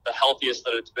the healthiest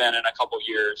that it's been in a couple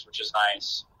years, which is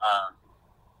nice.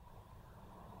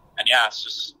 And yeah, it's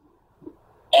just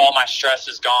all my stress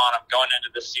is gone. I'm going into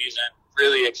the season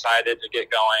really excited to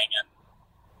get going. And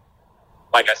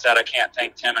like I said, I can't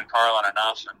thank Tim and Carlin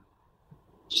enough, and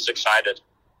just excited.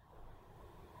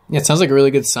 Yeah, it sounds like a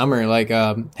really good summer, like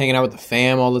hanging out with the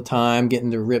fam all the time,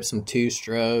 getting to rip some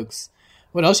two-strokes.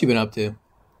 What else you been up to?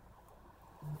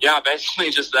 Yeah,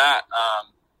 basically just that.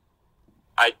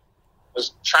 I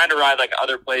was trying to ride like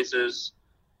other places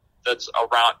that are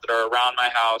around my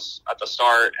house at the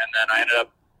start, and then I ended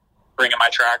up bringing my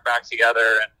track back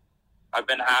together, and I've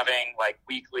been having like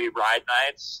weekly ride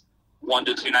nights, 1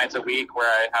 to 2 nights a week, where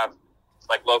I have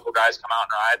like local guys come out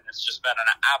and ride, and it's just been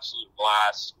an absolute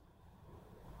blast.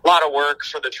 A lot of work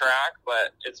for the track,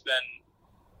 but it's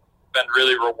been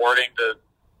really rewarding to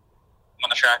when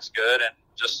the track's good and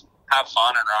just have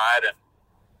fun and ride. And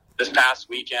this past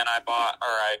weekend,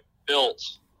 I built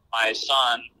my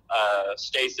son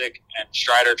Stasic and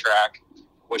Strider track,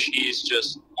 which he's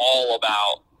just all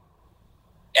about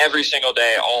every single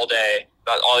day, all day.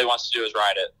 All he wants to do is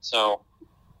ride it. So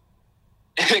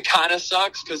it kind of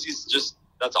sucks because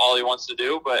that's all he wants to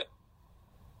do. But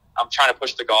I'm trying to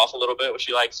push the golf a little bit, which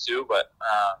he likes too. But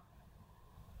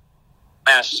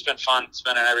man, it's just been fun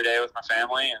spending every day with my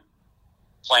family and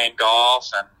playing golf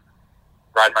and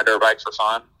riding my dirt bike for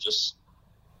fun. Just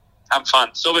having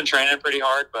fun. Still been training pretty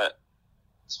hard, but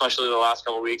especially the last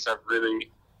couple of weeks, I've really,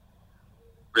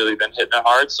 really been hitting it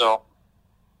hard. So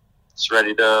it's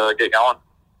ready to get going.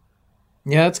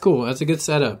 Yeah, that's cool. That's a good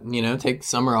setup. Take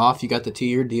summer off. You got the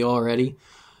 2-year deal already.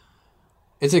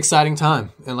 It's an exciting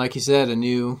time. And like you said, a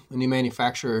new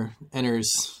manufacturer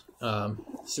enters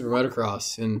Super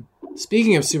Motocross. And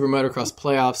speaking of Super Motocross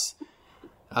playoffs,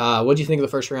 what do you think of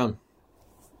the first round?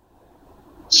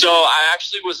 So I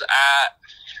actually was at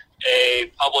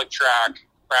a public track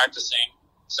practicing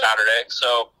Saturday.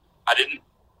 So I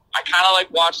kind of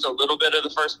like watched a little bit of the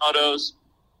first motos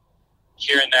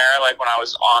here and there, like when I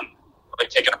was on, like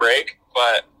taking a break.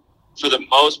 But for the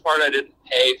most part, I didn't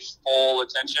pay full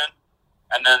attention.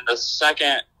 And then the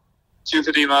second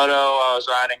 250 moto I was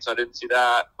riding, so I didn't see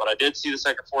that. But I did see the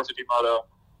second 450 moto.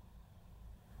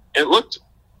 It looked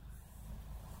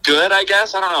good, I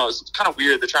guess. I don't know. It was kind of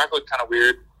weird. The track looked kind of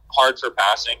weird, hard for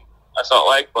passing, I felt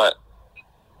like. But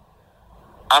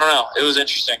I don't know. It was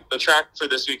interesting. The track for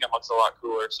this weekend looks a lot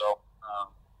cooler, so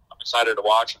I'm excited to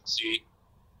watch and see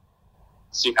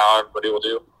how everybody will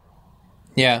do.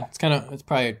 Yeah, it's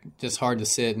probably just hard to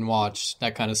sit and watch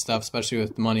that kind of stuff, especially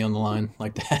with the money on the line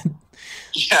like that.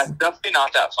 Yeah, definitely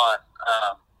not that fun.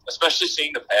 Especially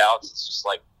seeing the payouts. It's just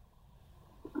like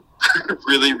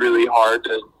really, really hard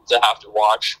to have to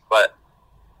watch, but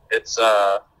it's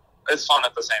fun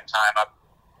at the same time. I'm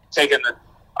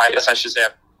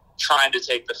trying to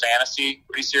take the fantasy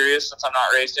pretty serious since I'm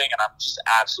not racing, and I'm just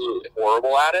absolutely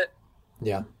horrible at it.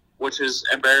 Yeah. Which is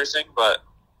embarrassing, but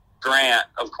Grant,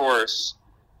 of course,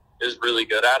 is really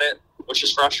good at it, which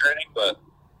is frustrating, but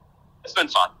it's been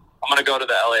fun. I'm going to go to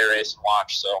the LA race and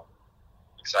watch, so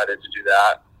excited to do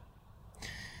that.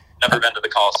 Never been to the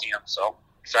Coliseum, so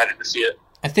excited to see it.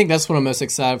 I think that's what I'm most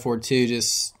excited for, too,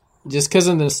 just because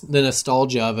of the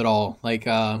nostalgia of it all. Like,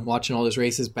 watching all those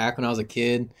races back when I was a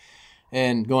kid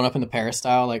and going up in the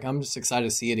Peristyle, like, I'm just excited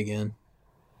to see it again.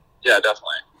 Yeah,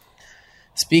 definitely.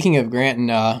 Speaking of Grant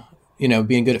and,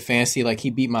 being good at fantasy, like,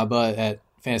 he beat my butt at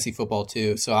fantasy football,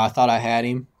 too. So I thought I had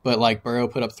him, but, like, Burrow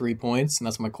put up 3 points, and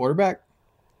that's my quarterback.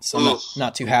 So I'm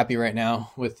not too happy right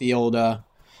now with the old, what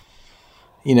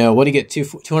do you get,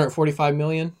 $245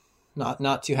 million?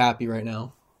 Not too happy right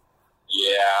now.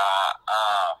 Yeah,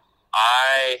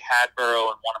 I had Burrow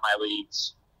in one of my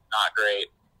leagues. Not great.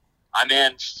 I'm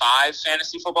in 5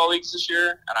 fantasy football leagues this year,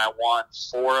 and I won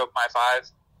 4 of my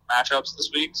 5 matchups this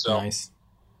week. So nice.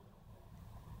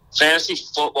 Fantasy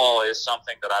football is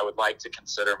something that I would like to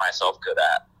consider myself good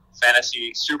at.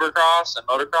 Fantasy supercross and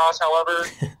motocross, however,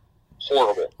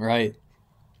 horrible. Right.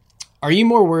 Are you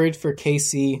more worried for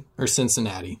KC or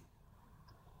Cincinnati?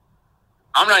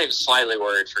 I'm not even slightly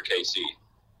worried for KC.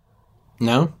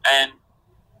 No? And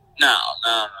no.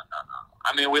 I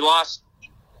mean, we lost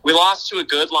to a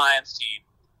good Lions team.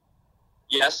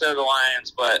 Yes, they're the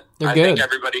Lions, but I think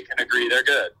everybody can agree they're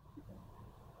good.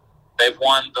 They've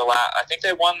won I think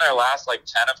they won their last like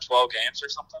 10 of 12 games or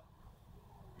something.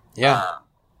 Yeah.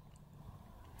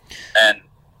 And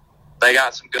they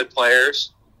got some good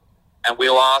players, and we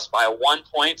lost by 1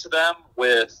 point to them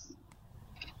with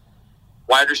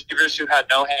wide receivers who had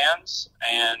no hands,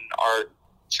 and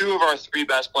 2 of our 3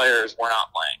 best players were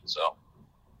not playing. So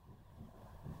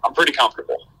I'm pretty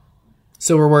comfortable.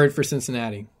 So we're worried for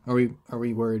Cincinnati. Are we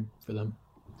worried for them?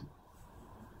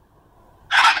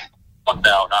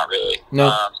 No, not really.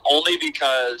 No. Only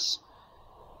because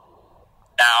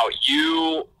now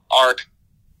you are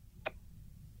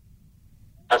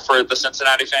for the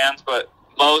Cincinnati fans, but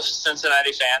most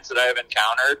Cincinnati fans that I have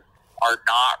encountered are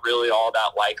not really all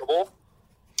that likable.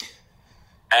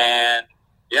 And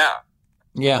yeah,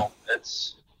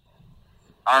 it's,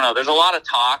 I don't know. There's a lot of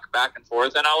talk back and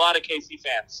forth, and a lot of KC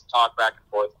fans talk back and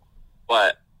forth,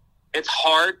 but it's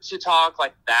hard to talk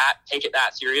like that, take it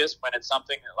that serious when it's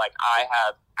something that like I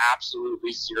have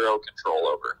absolutely zero control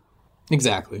over.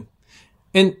 Exactly.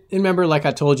 And remember, like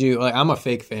I told you, like I'm a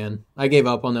fake fan. I gave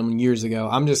up on them years ago.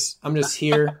 I'm just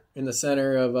here in the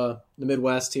center of the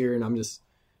Midwest here, and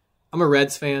I'm a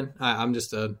Reds fan. I'm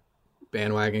just a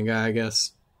bandwagon guy, I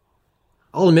guess.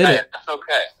 I'll admit it. It's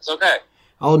okay. It's okay.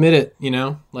 I'll admit it. You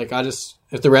know, like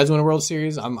if the Reds win a World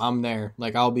Series, I'm there.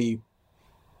 Like I'll be.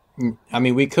 I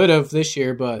mean, we could have this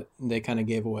year, but they kind of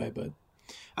gave away. But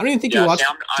I don't even think you watched.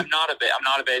 I'm not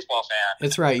a baseball fan.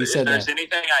 That's right. You said that. If there's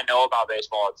anything I know about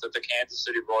baseball, it's that the Kansas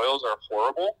City Royals are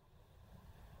horrible.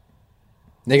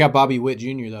 They got Bobby Witt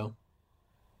Jr. though.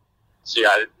 See,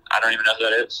 I don't even know who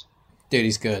that is. Dude,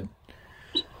 he's good.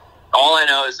 All I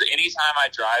know is that anytime I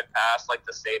drive past like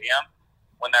the stadium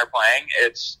when they're playing,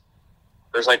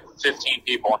 there's like 15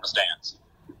 people in the stands.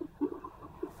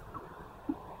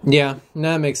 Yeah,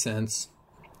 no, that makes sense.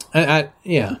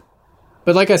 Yeah,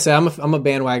 but like I said, I'm a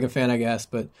bandwagon fan, I guess.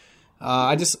 But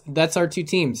that's our two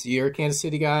teams. You're a Kansas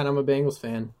City guy, and I'm a Bengals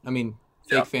fan. I mean,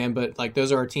 fake fan, but like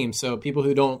those are our teams. So people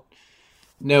who don't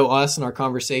know us and our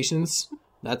conversations,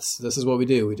 this is what we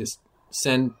do. We just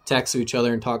send texts to each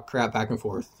other and talk crap back and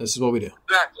forth. This is what we do.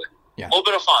 Exactly. Yeah. A little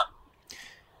bit of fun.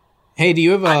 Hey, do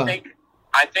you have I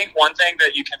think one thing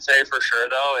that you can say for sure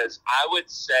though is I would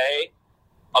say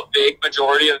a big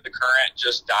majority of the current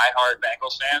just diehard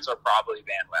Bengals fans are probably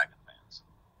bandwagon fans.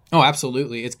 Oh,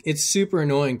 absolutely. It's super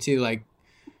annoying too. Like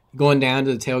going down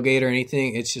to the tailgate or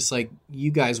anything, it's just like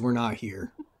you guys were not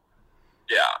here.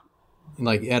 Yeah.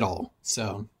 Like at all.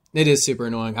 So it is super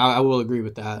annoying. I will agree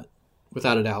with that,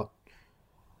 without a doubt.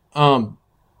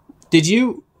 Did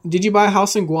you buy a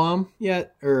house in Guam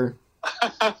yet, or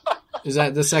is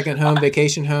that the second home,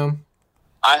 vacation home?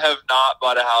 I have not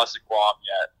bought a house in Guam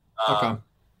yet. Okay.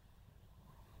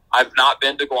 I've not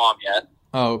been to Guam yet.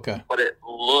 Oh, okay. But it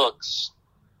looks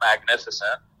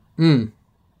magnificent. I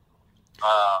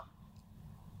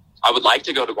would like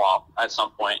to go to Guam at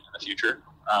some point in the future.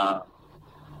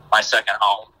 My second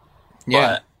home.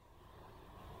 Yeah. But,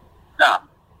 yeah.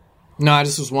 No, I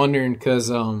just was wondering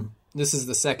because this is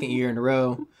the second year in a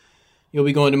row you'll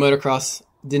be going to Motocross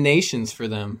Nations for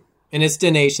them. And it's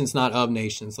Nations, not of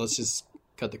nations. Let's just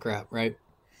cut the crap, right?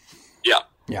 Yeah.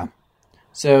 Yeah.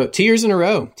 So 2 years in a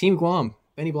row, Team Guam,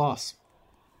 Benny Bloss.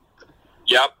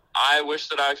 Yep. I wish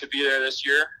that I could be there this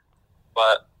year,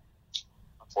 but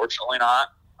unfortunately not.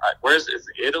 Where is it?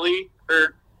 Italy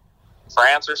or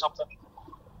France or something?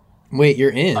 Wait,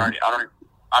 you're in? I'm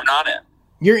not in.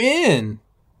 You're in?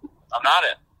 I'm not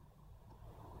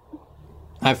in.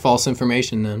 I have false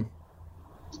information then.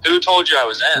 Who told you I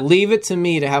was in? Leave it to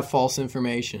me to have false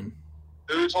information.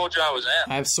 Who told you I was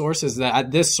in? I have sources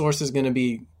that this source is going to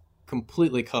be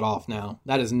completely cut off now.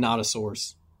 That is not a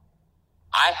source.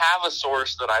 I have a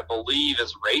source that I believe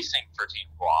is racing for Team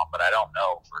Guam, but I don't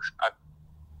know for sure. I'm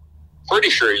pretty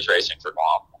sure he's racing for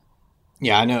Guam.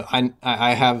 Yeah, I know.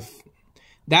 I have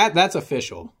that. That's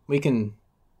official. We can.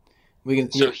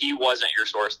 So he wasn't your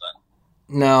source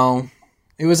then? No,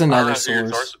 it was another I don't know source. who your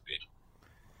source would be.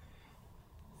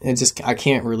 I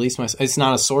can't release my. It's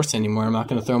not a source anymore. I'm not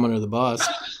going to throw him under the bus.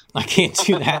 I can't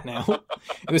do that now.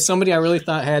 It was somebody I really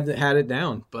thought had it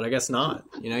down, but I guess not.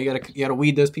 You know, you gotta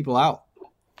weed those people out.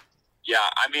 Yeah,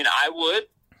 I mean, I would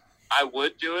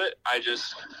do it. I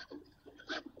just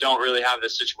don't really have the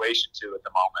situation to at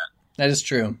the moment. That is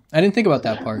true. I didn't think about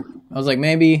that part. I was like,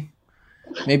 maybe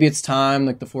it's time.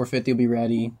 Like the 450 will be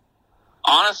ready.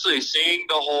 Honestly, seeing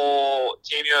the whole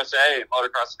Team USA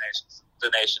Motocross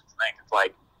the Nations thing, it's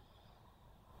like,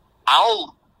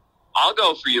 I'll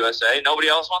go for USA. Nobody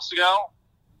else wants to go.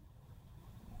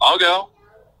 I'll go.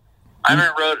 I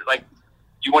haven't rode like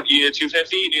you need a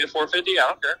 250, you need a 450. I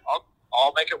don't care.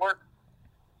 I'll make it work.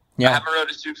 Yeah. I haven't rode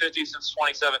a 250 since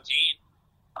 2017,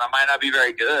 and I might not be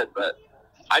very good, but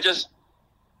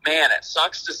it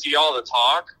sucks to see all the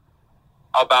talk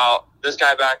about this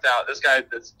guy backed out, this guy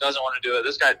that doesn't want to do it,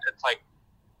 this guy. It's like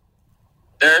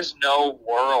there's no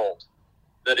world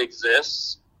that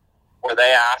exists where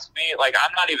they ask me, like,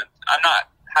 I'm not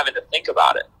having to think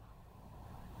about it.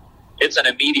 It's an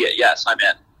immediate yes, I'm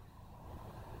in.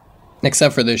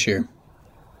 Except for this year.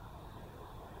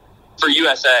 For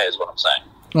USA is what I'm saying.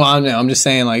 Well, I don't know. I'm just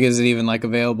saying, like, is it even, like,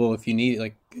 available if you need it?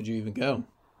 Like, could you even go?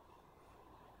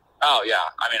 Oh, yeah.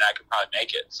 I mean, I could probably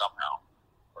make it somehow.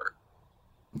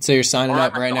 So you're signing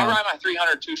up right now? I'll ride my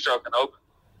 300 two-stroke and open.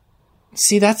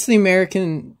 See, that's the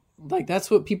American, like, that's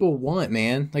what people want,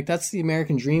 man. Like, that's the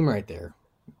American dream right there.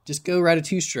 Just go ride a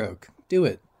two-stroke. Do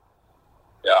it.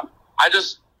 Yeah. I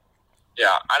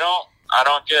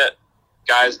don't get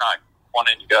guys not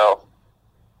wanting to go.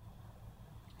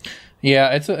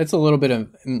 Yeah, it's a little bit of,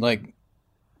 like,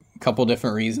 a couple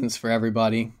different reasons for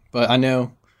everybody. But I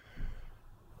know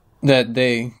that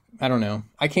I don't know.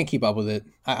 I can't keep up with it.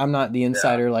 I'm not the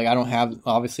insider. Yeah. Like, I don't have,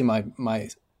 obviously my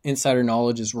insider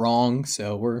knowledge is wrong.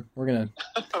 So we're going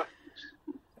to.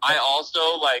 I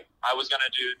also, like, I was going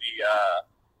to do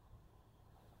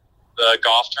the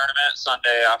golf tournament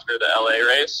Sunday after the LA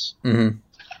race. Mm-hmm.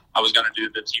 I was going to do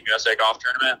the Team USA golf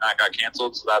tournament, and that got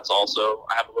canceled. So that's also,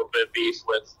 I have a little bit of beef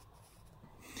with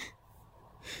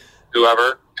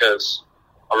whoever, because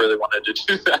I really wanted to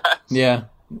do that. Yeah,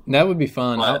 that would be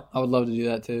fun. But I would love to do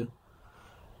that too.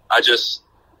 I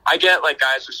get, like,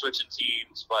 guys are switching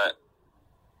teams, but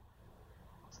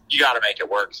you got to make it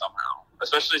work somehow.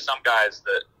 Especially some guys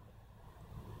that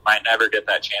might never get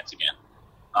that chance again.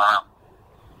 I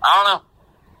don't know.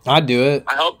 I'd do it.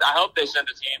 I hope they send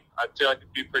a team. I feel like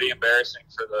it'd be pretty embarrassing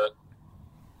for the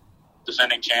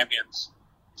defending champions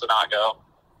to not go.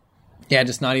 Yeah,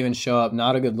 just not even show up.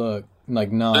 Not a good look.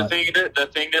 Like, not. The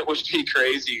thing that would be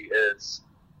crazy is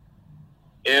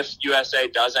if USA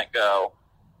doesn't go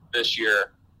this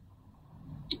year,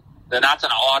 then that's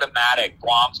an automatic.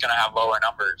 Guam's going to have lower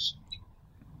numbers.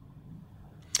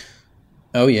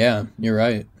 Oh, yeah. You're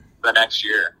right. The next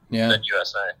year than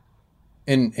USA.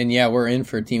 And yeah, we're in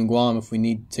for Team Guam if we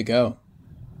need to go.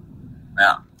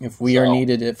 Yeah. If we are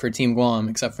needed it for Team Guam,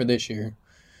 except for this year.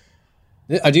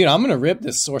 Dude, I'm going to rip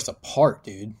this source apart,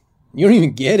 dude. You don't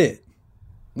even get it.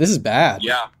 This is bad.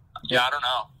 Yeah, I don't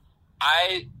know.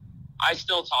 I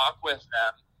still talk with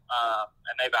them,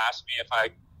 and they've asked me if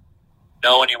I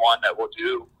know anyone that will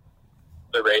do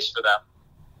the race for them.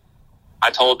 I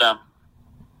told them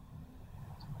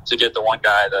to get the one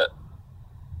guy that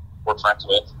we're friends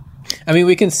with. I mean,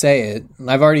 we can say it.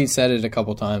 I've already said it a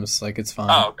couple times. Like, it's fine.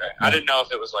 Oh, okay. Yeah. I didn't know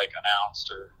if it was, like,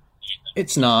 announced or anything.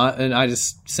 It's not, and I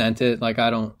just sent it. Like, I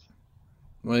don't.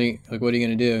 What are you going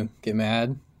to do? Get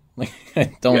mad? Like,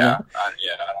 I don't know. I don't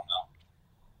know.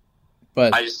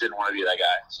 But I just didn't want to be that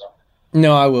guy. So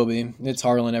no, I will be. It's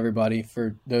Harlan. Everybody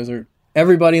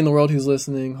everybody in the world who's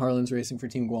listening. Harlan's racing for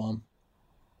Team Guam.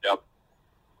 Yep.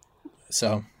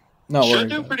 So, not worried. Should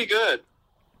do pretty good.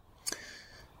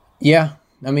 Yeah.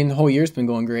 I mean, the whole year's been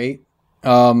going great.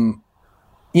 Back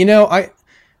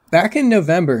in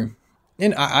November,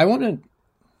 and I want to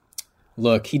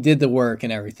look, he did the work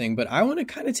and everything, but I want to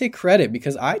kind of take credit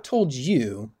because I told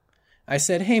you, I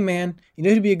said, hey man, you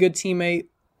know who'd be a good teammate?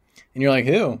 And you're like,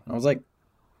 who? I was like,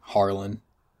 Harlan.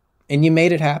 And you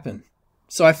made it happen.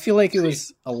 So I feel like it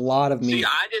was a lot of me. See,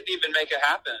 I didn't even make it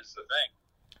happen, is the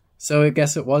thing. So I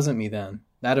guess it wasn't me then.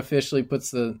 That officially puts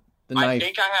the knife I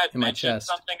think I had in my mentioned chest.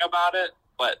 something about it,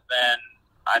 but then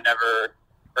I never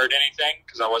heard anything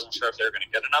because I wasn't sure if they were going to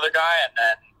get another guy. And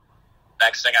then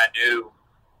next thing I knew,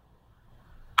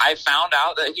 I found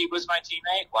out that he was my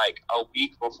teammate like a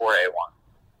week before A1.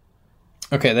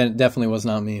 Okay, then it definitely was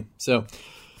not me. So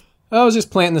I was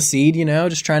just planting the seed,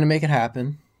 just trying to make it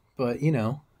happen. But,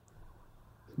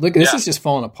 look, this is just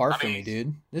falling apart for me,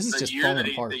 dude. This is just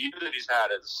falling apart. The year that he's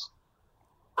had is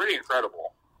pretty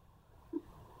incredible.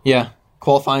 Yeah,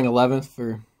 qualifying 11th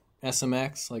for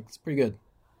SMX, like, it's pretty good.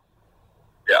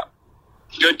 Yeah.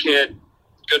 Good kid,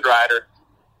 good rider.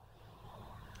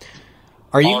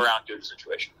 All around good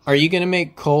situation. Are you going to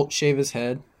make Colt shave his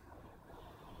head?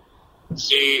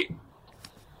 See,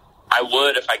 I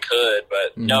would if I could,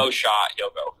 but no shot he'll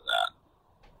go for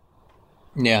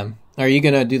that. Yeah. Are you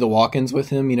going to do the walk-ins with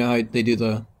him? You know how they do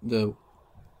the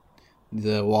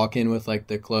walk-in with, like,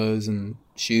 the clothes and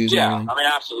shoes? Yeah, and everything? I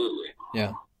mean, absolutely.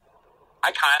 Yeah.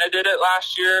 I kind of did it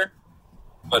last year,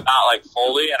 but not, like,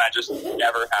 fully, and I just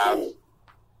never have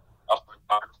a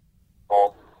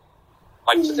photographer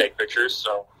like to take pictures,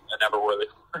 so it never really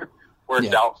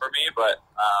worked out for me, but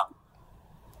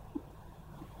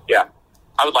yeah,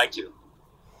 I would like to.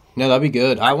 No, that'd be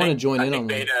good. I want to join in on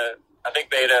that. I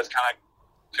think Beta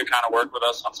could work with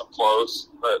us on some clothes,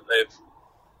 but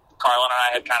Carlin and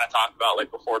I had kind of talked about,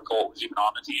 like, before Colt was even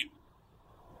on the team,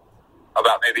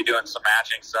 about maybe doing some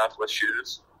matching stuff with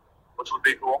shoes, which would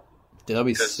be cool. Dude, that'd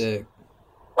be sick.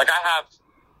 Like,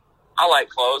 I like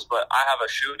clothes, but I have a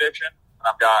shoe addiction, and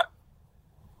I've got,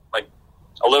 like,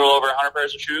 a little over 100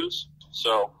 pairs of shoes,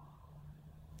 so.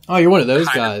 Oh, you're one of those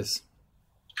guys.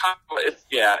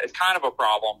 it's kind of a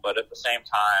problem, but at the same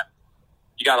time,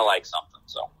 you got to like something.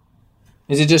 So,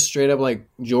 is it just straight up like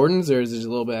Jordans, or is it just a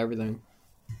little bit of everything?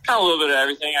 Kind of a little bit of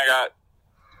everything. I got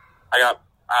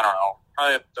I don't know,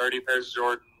 probably have 30 pairs of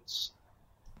Jordans,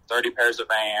 30 pairs of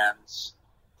Vans,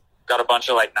 got a bunch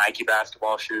of like Nike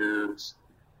basketball shoes,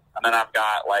 and then I've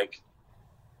got like,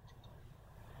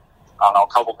 I don't know, a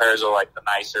couple pairs of like the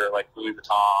nicer like Louis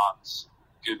Vuittons,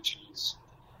 Gucci's.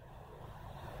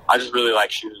 I just really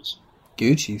like shoes.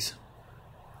 Gucci's?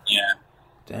 Yeah.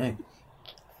 Dang.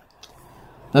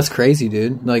 That's crazy,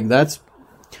 dude. Like, that's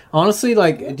honestly,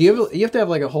 like, you have to have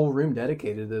like a whole room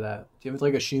dedicated to that? Do you have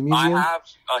like a shoe museum? I have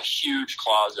a huge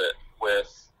closet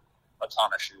with a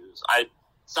ton of shoes.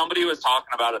 Somebody was talking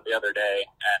about it the other day,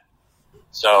 and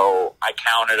so I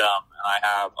counted them, and I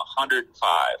have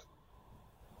 105.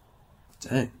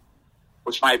 Dang.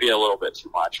 Which might be a little bit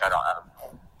too much. I don't know.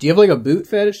 Do you have like a boot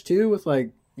fetish too with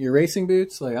like your racing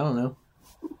boots? Like, I don't know.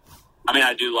 I mean,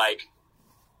 I do like.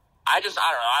 I don't know.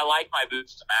 I like my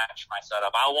boots to match my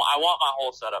setup. I want my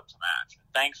whole setup to match.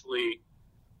 Thankfully,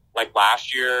 like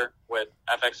last year with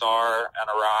FXR and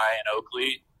Arai and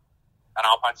Oakley and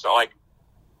Alpine, so like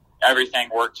everything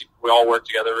worked. We all worked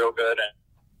together real good, and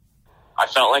I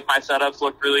felt like my setups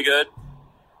looked really good.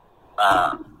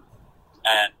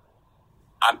 And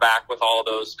I'm back with all of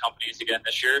those companies again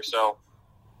this year, so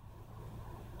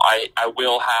I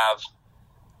will have.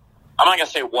 I'm not going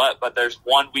to say what, but there's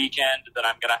one weekend that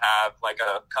I'm going to have like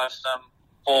a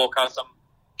full custom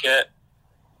kit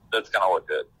that's going to look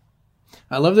good.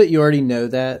 I love that you already know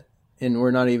that, and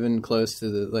we're not even close to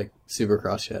the like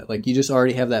Supercross yet. Like, you just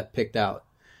already have that picked out.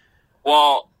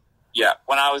 Well, yeah.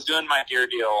 When I was doing my gear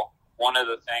deal, one of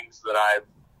the things that I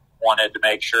wanted to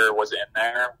make sure was in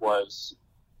there was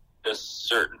this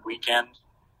certain weekend.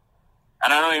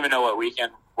 And I don't even know what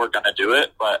weekend we're going to do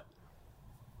it, but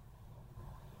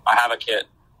I have a kit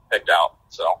picked out,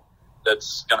 so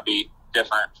that's going to be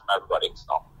different from everybody.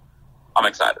 So I'm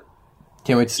excited.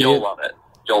 Can't wait to see it. You'll love it.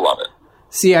 You'll love it.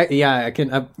 See, I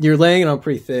can. You're laying it on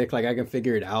pretty thick. Like, I can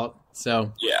figure it out.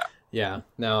 So yeah.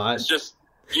 No, it's just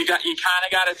you kind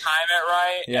of got to time it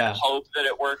right. Yeah. And hope that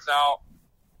it works out.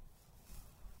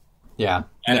 Yeah.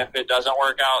 And if it doesn't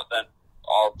work out, then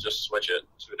I'll just switch it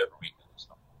to a different weekend. So.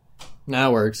 No,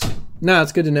 it works. No,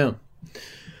 it's good to know.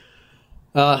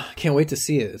 Can't wait to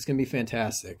see it. It's going to be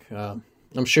fantastic. I'm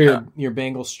sure your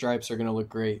Bengal stripes are going to look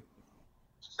great.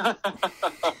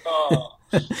 Oh,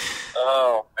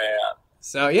 man.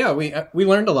 So, yeah, we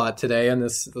learned a lot today in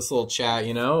this little chat,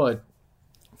 you know. I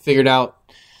figured out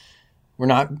we're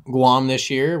not Guam this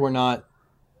year. We're not,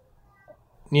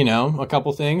 you know, a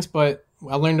couple things. But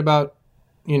I learned about,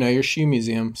 you know, your shoe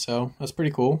museum. So that's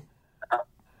pretty cool.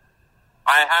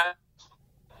 I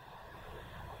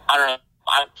don't know.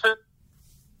 I'm pretty.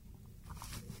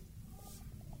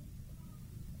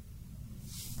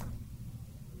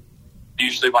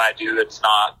 Usually when I do, it's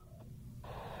not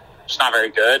very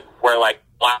good. Where like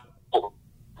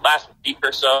last week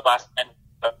or so,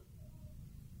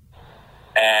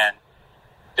 and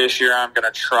this year I'm going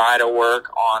to try to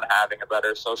work on having a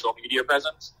better social media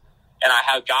presence. And I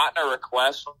have gotten a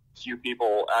request from a few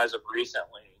people as of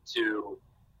recently to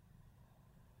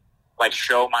like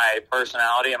show my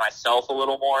personality and myself a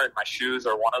little more, and my shoes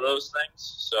are one of those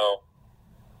things. So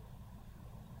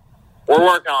we're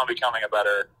working on becoming a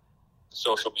better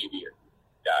social media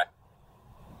guy.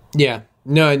 Yeah.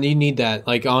 No, and you need that.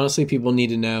 Like, honestly, people need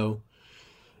to know.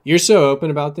 You're so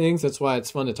open about things. That's why it's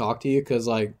fun to talk to you, because,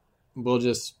 like, we'll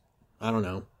just, I don't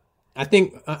know. I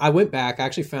think I went back. I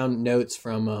actually found notes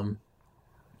from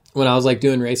when I was, like,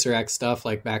 doing Racer X stuff,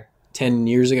 like, back 10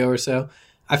 years ago or so.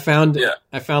 I found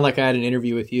like I had an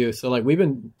interview with you. So, like, we've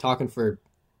been talking for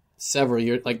several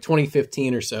years, like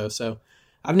 2015 or so. So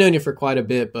I've known you for quite a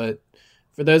bit, but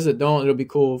for those that don't, it'll be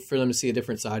cool for them to see a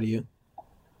different side of you.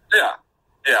 Yeah.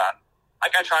 Yeah.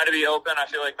 Like, I try to be open. I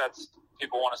feel like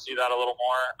people want to see that a little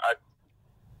more.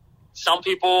 Some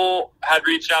people had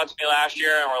reached out to me last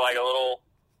year and were like a little,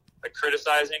 like,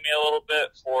 criticizing me a little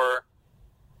bit for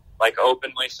like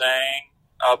openly saying,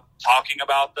 talking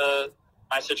about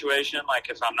my situation. Like,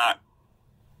 if I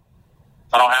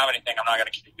don't have anything, I'm not going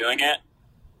to keep doing it.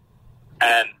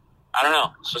 And I don't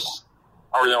know. It's just,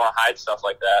 I don't really want to hide stuff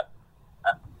like that.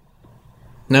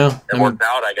 No. It worked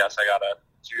out, I guess. I got a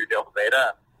 2-year deal with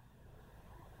Beta.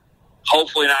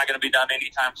 Hopefully not going to be done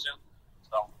anytime soon.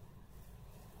 So.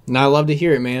 No, I love to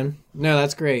hear it, man. No,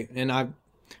 that's great. And I'm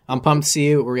pumped to see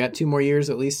you. We got 2 more years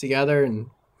at least together. And,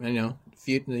 you know,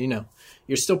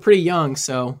 you're still pretty young.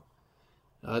 So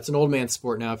it's an old man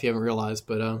sport now, if you haven't realized.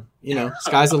 But, you know,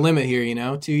 sky's the limit here, you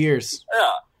know, 2 years.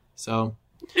 Yeah. So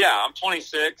Yeah, I'm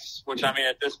 26, which, I mean,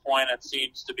 at this point, it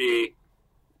seems to be,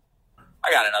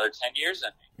 I got another 10 years in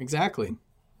me. Exactly.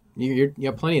 You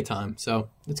have plenty of time, so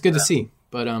it's good to see.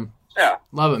 But yeah,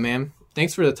 love it, man.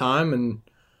 Thanks for the time, and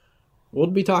we'll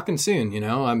be talking soon. You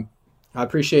know, I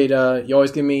appreciate you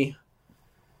always give me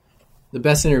the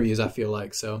best interviews. I feel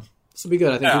like so this will be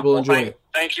good. I think people will enjoy it.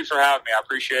 Thank you for having me. I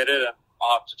appreciate it, and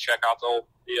I'll have to check out the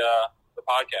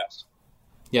podcast.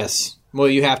 Yes, well,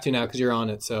 you have to now because you're on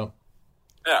it. So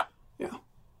yeah.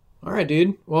 All right,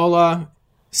 dude. Well,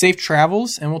 safe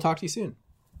travels, and we'll talk to you soon.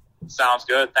 Sounds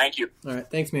good. Thank you. All right,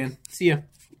 thanks, man. See ya.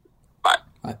 Bye.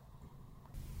 Bye.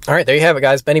 All right, there you have it,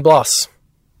 guys. Benny Bloss.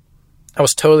 I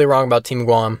was totally wrong about Team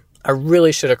Guam. I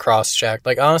really should have cross-checked.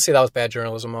 Like, honestly, that was bad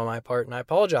journalism on my part, and I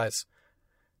apologize.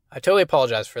 I totally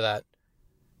apologize for that.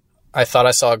 I thought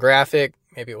I saw a graphic.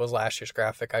 Maybe it was last year's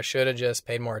graphic. I should have just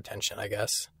paid more attention, I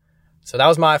guess. So that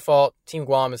was my fault. Team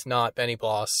Guam is not Benny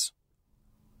Bloss.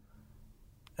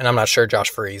 And I'm not sure Josh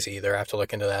Freeze either. I have to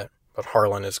look into that. But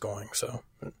Harlan is going, so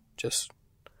just...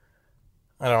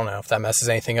 I don't know if that messes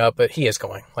anything up, but he is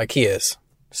going. Like, he is.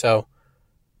 So...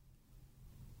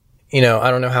 You know,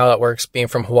 I don't know how that works being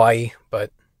from Hawaii,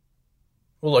 but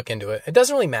we'll look into it. It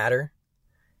doesn't really matter.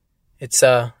 It's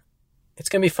going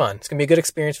to be fun. It's going to be a good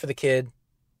experience for the kid.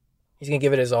 He's going to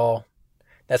give it his all.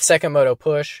 That second moto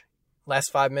push,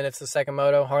 last 5 minutes of the second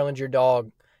moto, Harlan's your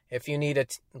dog. If you need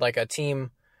a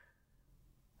team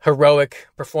heroic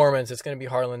performance, it's going to be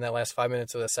Harlan that last 5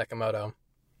 minutes of the second moto.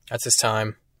 That's his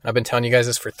time. I've been telling you guys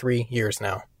this for 3 years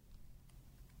now.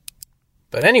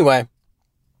 But anyway,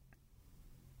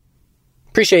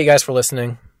 appreciate you guys for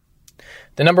listening.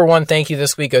 The number one thank you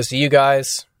this week goes to you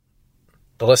guys,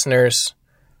 the listeners.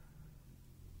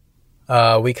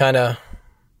 We kind of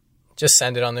just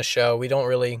send it on this show. We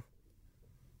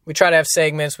try to have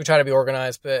segments. We try to be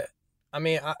organized. But, I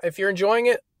mean, if you're enjoying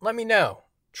it, let me know.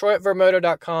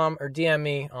 Troy@vermoto.com or DM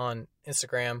me on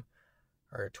Instagram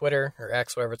or Twitter or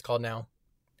X, whatever it's called now.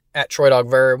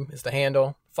 @TroyDogVerb is the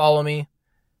handle. Follow me.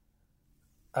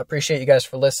 I appreciate you guys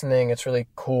for listening. It's really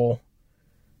cool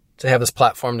to have this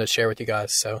platform to share with you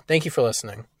guys. So thank you for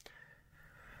listening.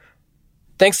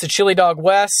 Thanks to Chili Dog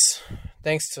Wes.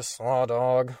 Thanks to Slaw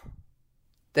Dog.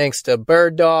 Thanks to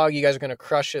Bird Dog. You guys are going to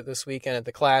crush it this weekend at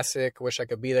the Classic. Wish I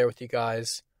could be there with you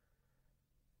guys.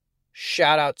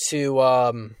 Shout out to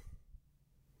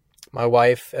my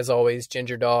wife, as always,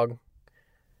 Ginger Dog.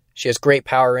 She has great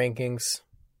power rankings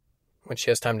when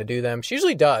she has time to do them. She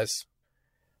usually does.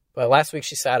 But last week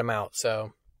she sat them out,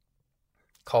 so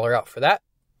call her out for that.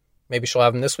 Maybe she'll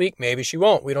have them this week. Maybe she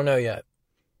won't. We don't know yet.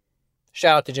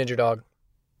 Shout out to Ginger Dog.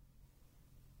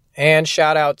 And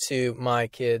shout out to my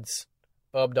kids,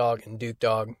 Bub Dog and Duke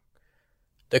Dog.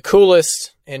 The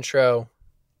coolest intro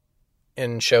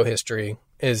in show history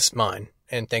is mine.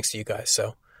 And thanks to you guys.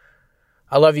 So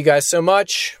I love you guys so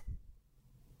much.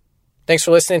 Thanks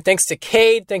for listening. Thanks to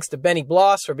Cade. Thanks to Benny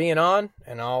Bloss for being on.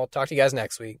 And I'll talk to you guys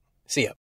next week. See ya.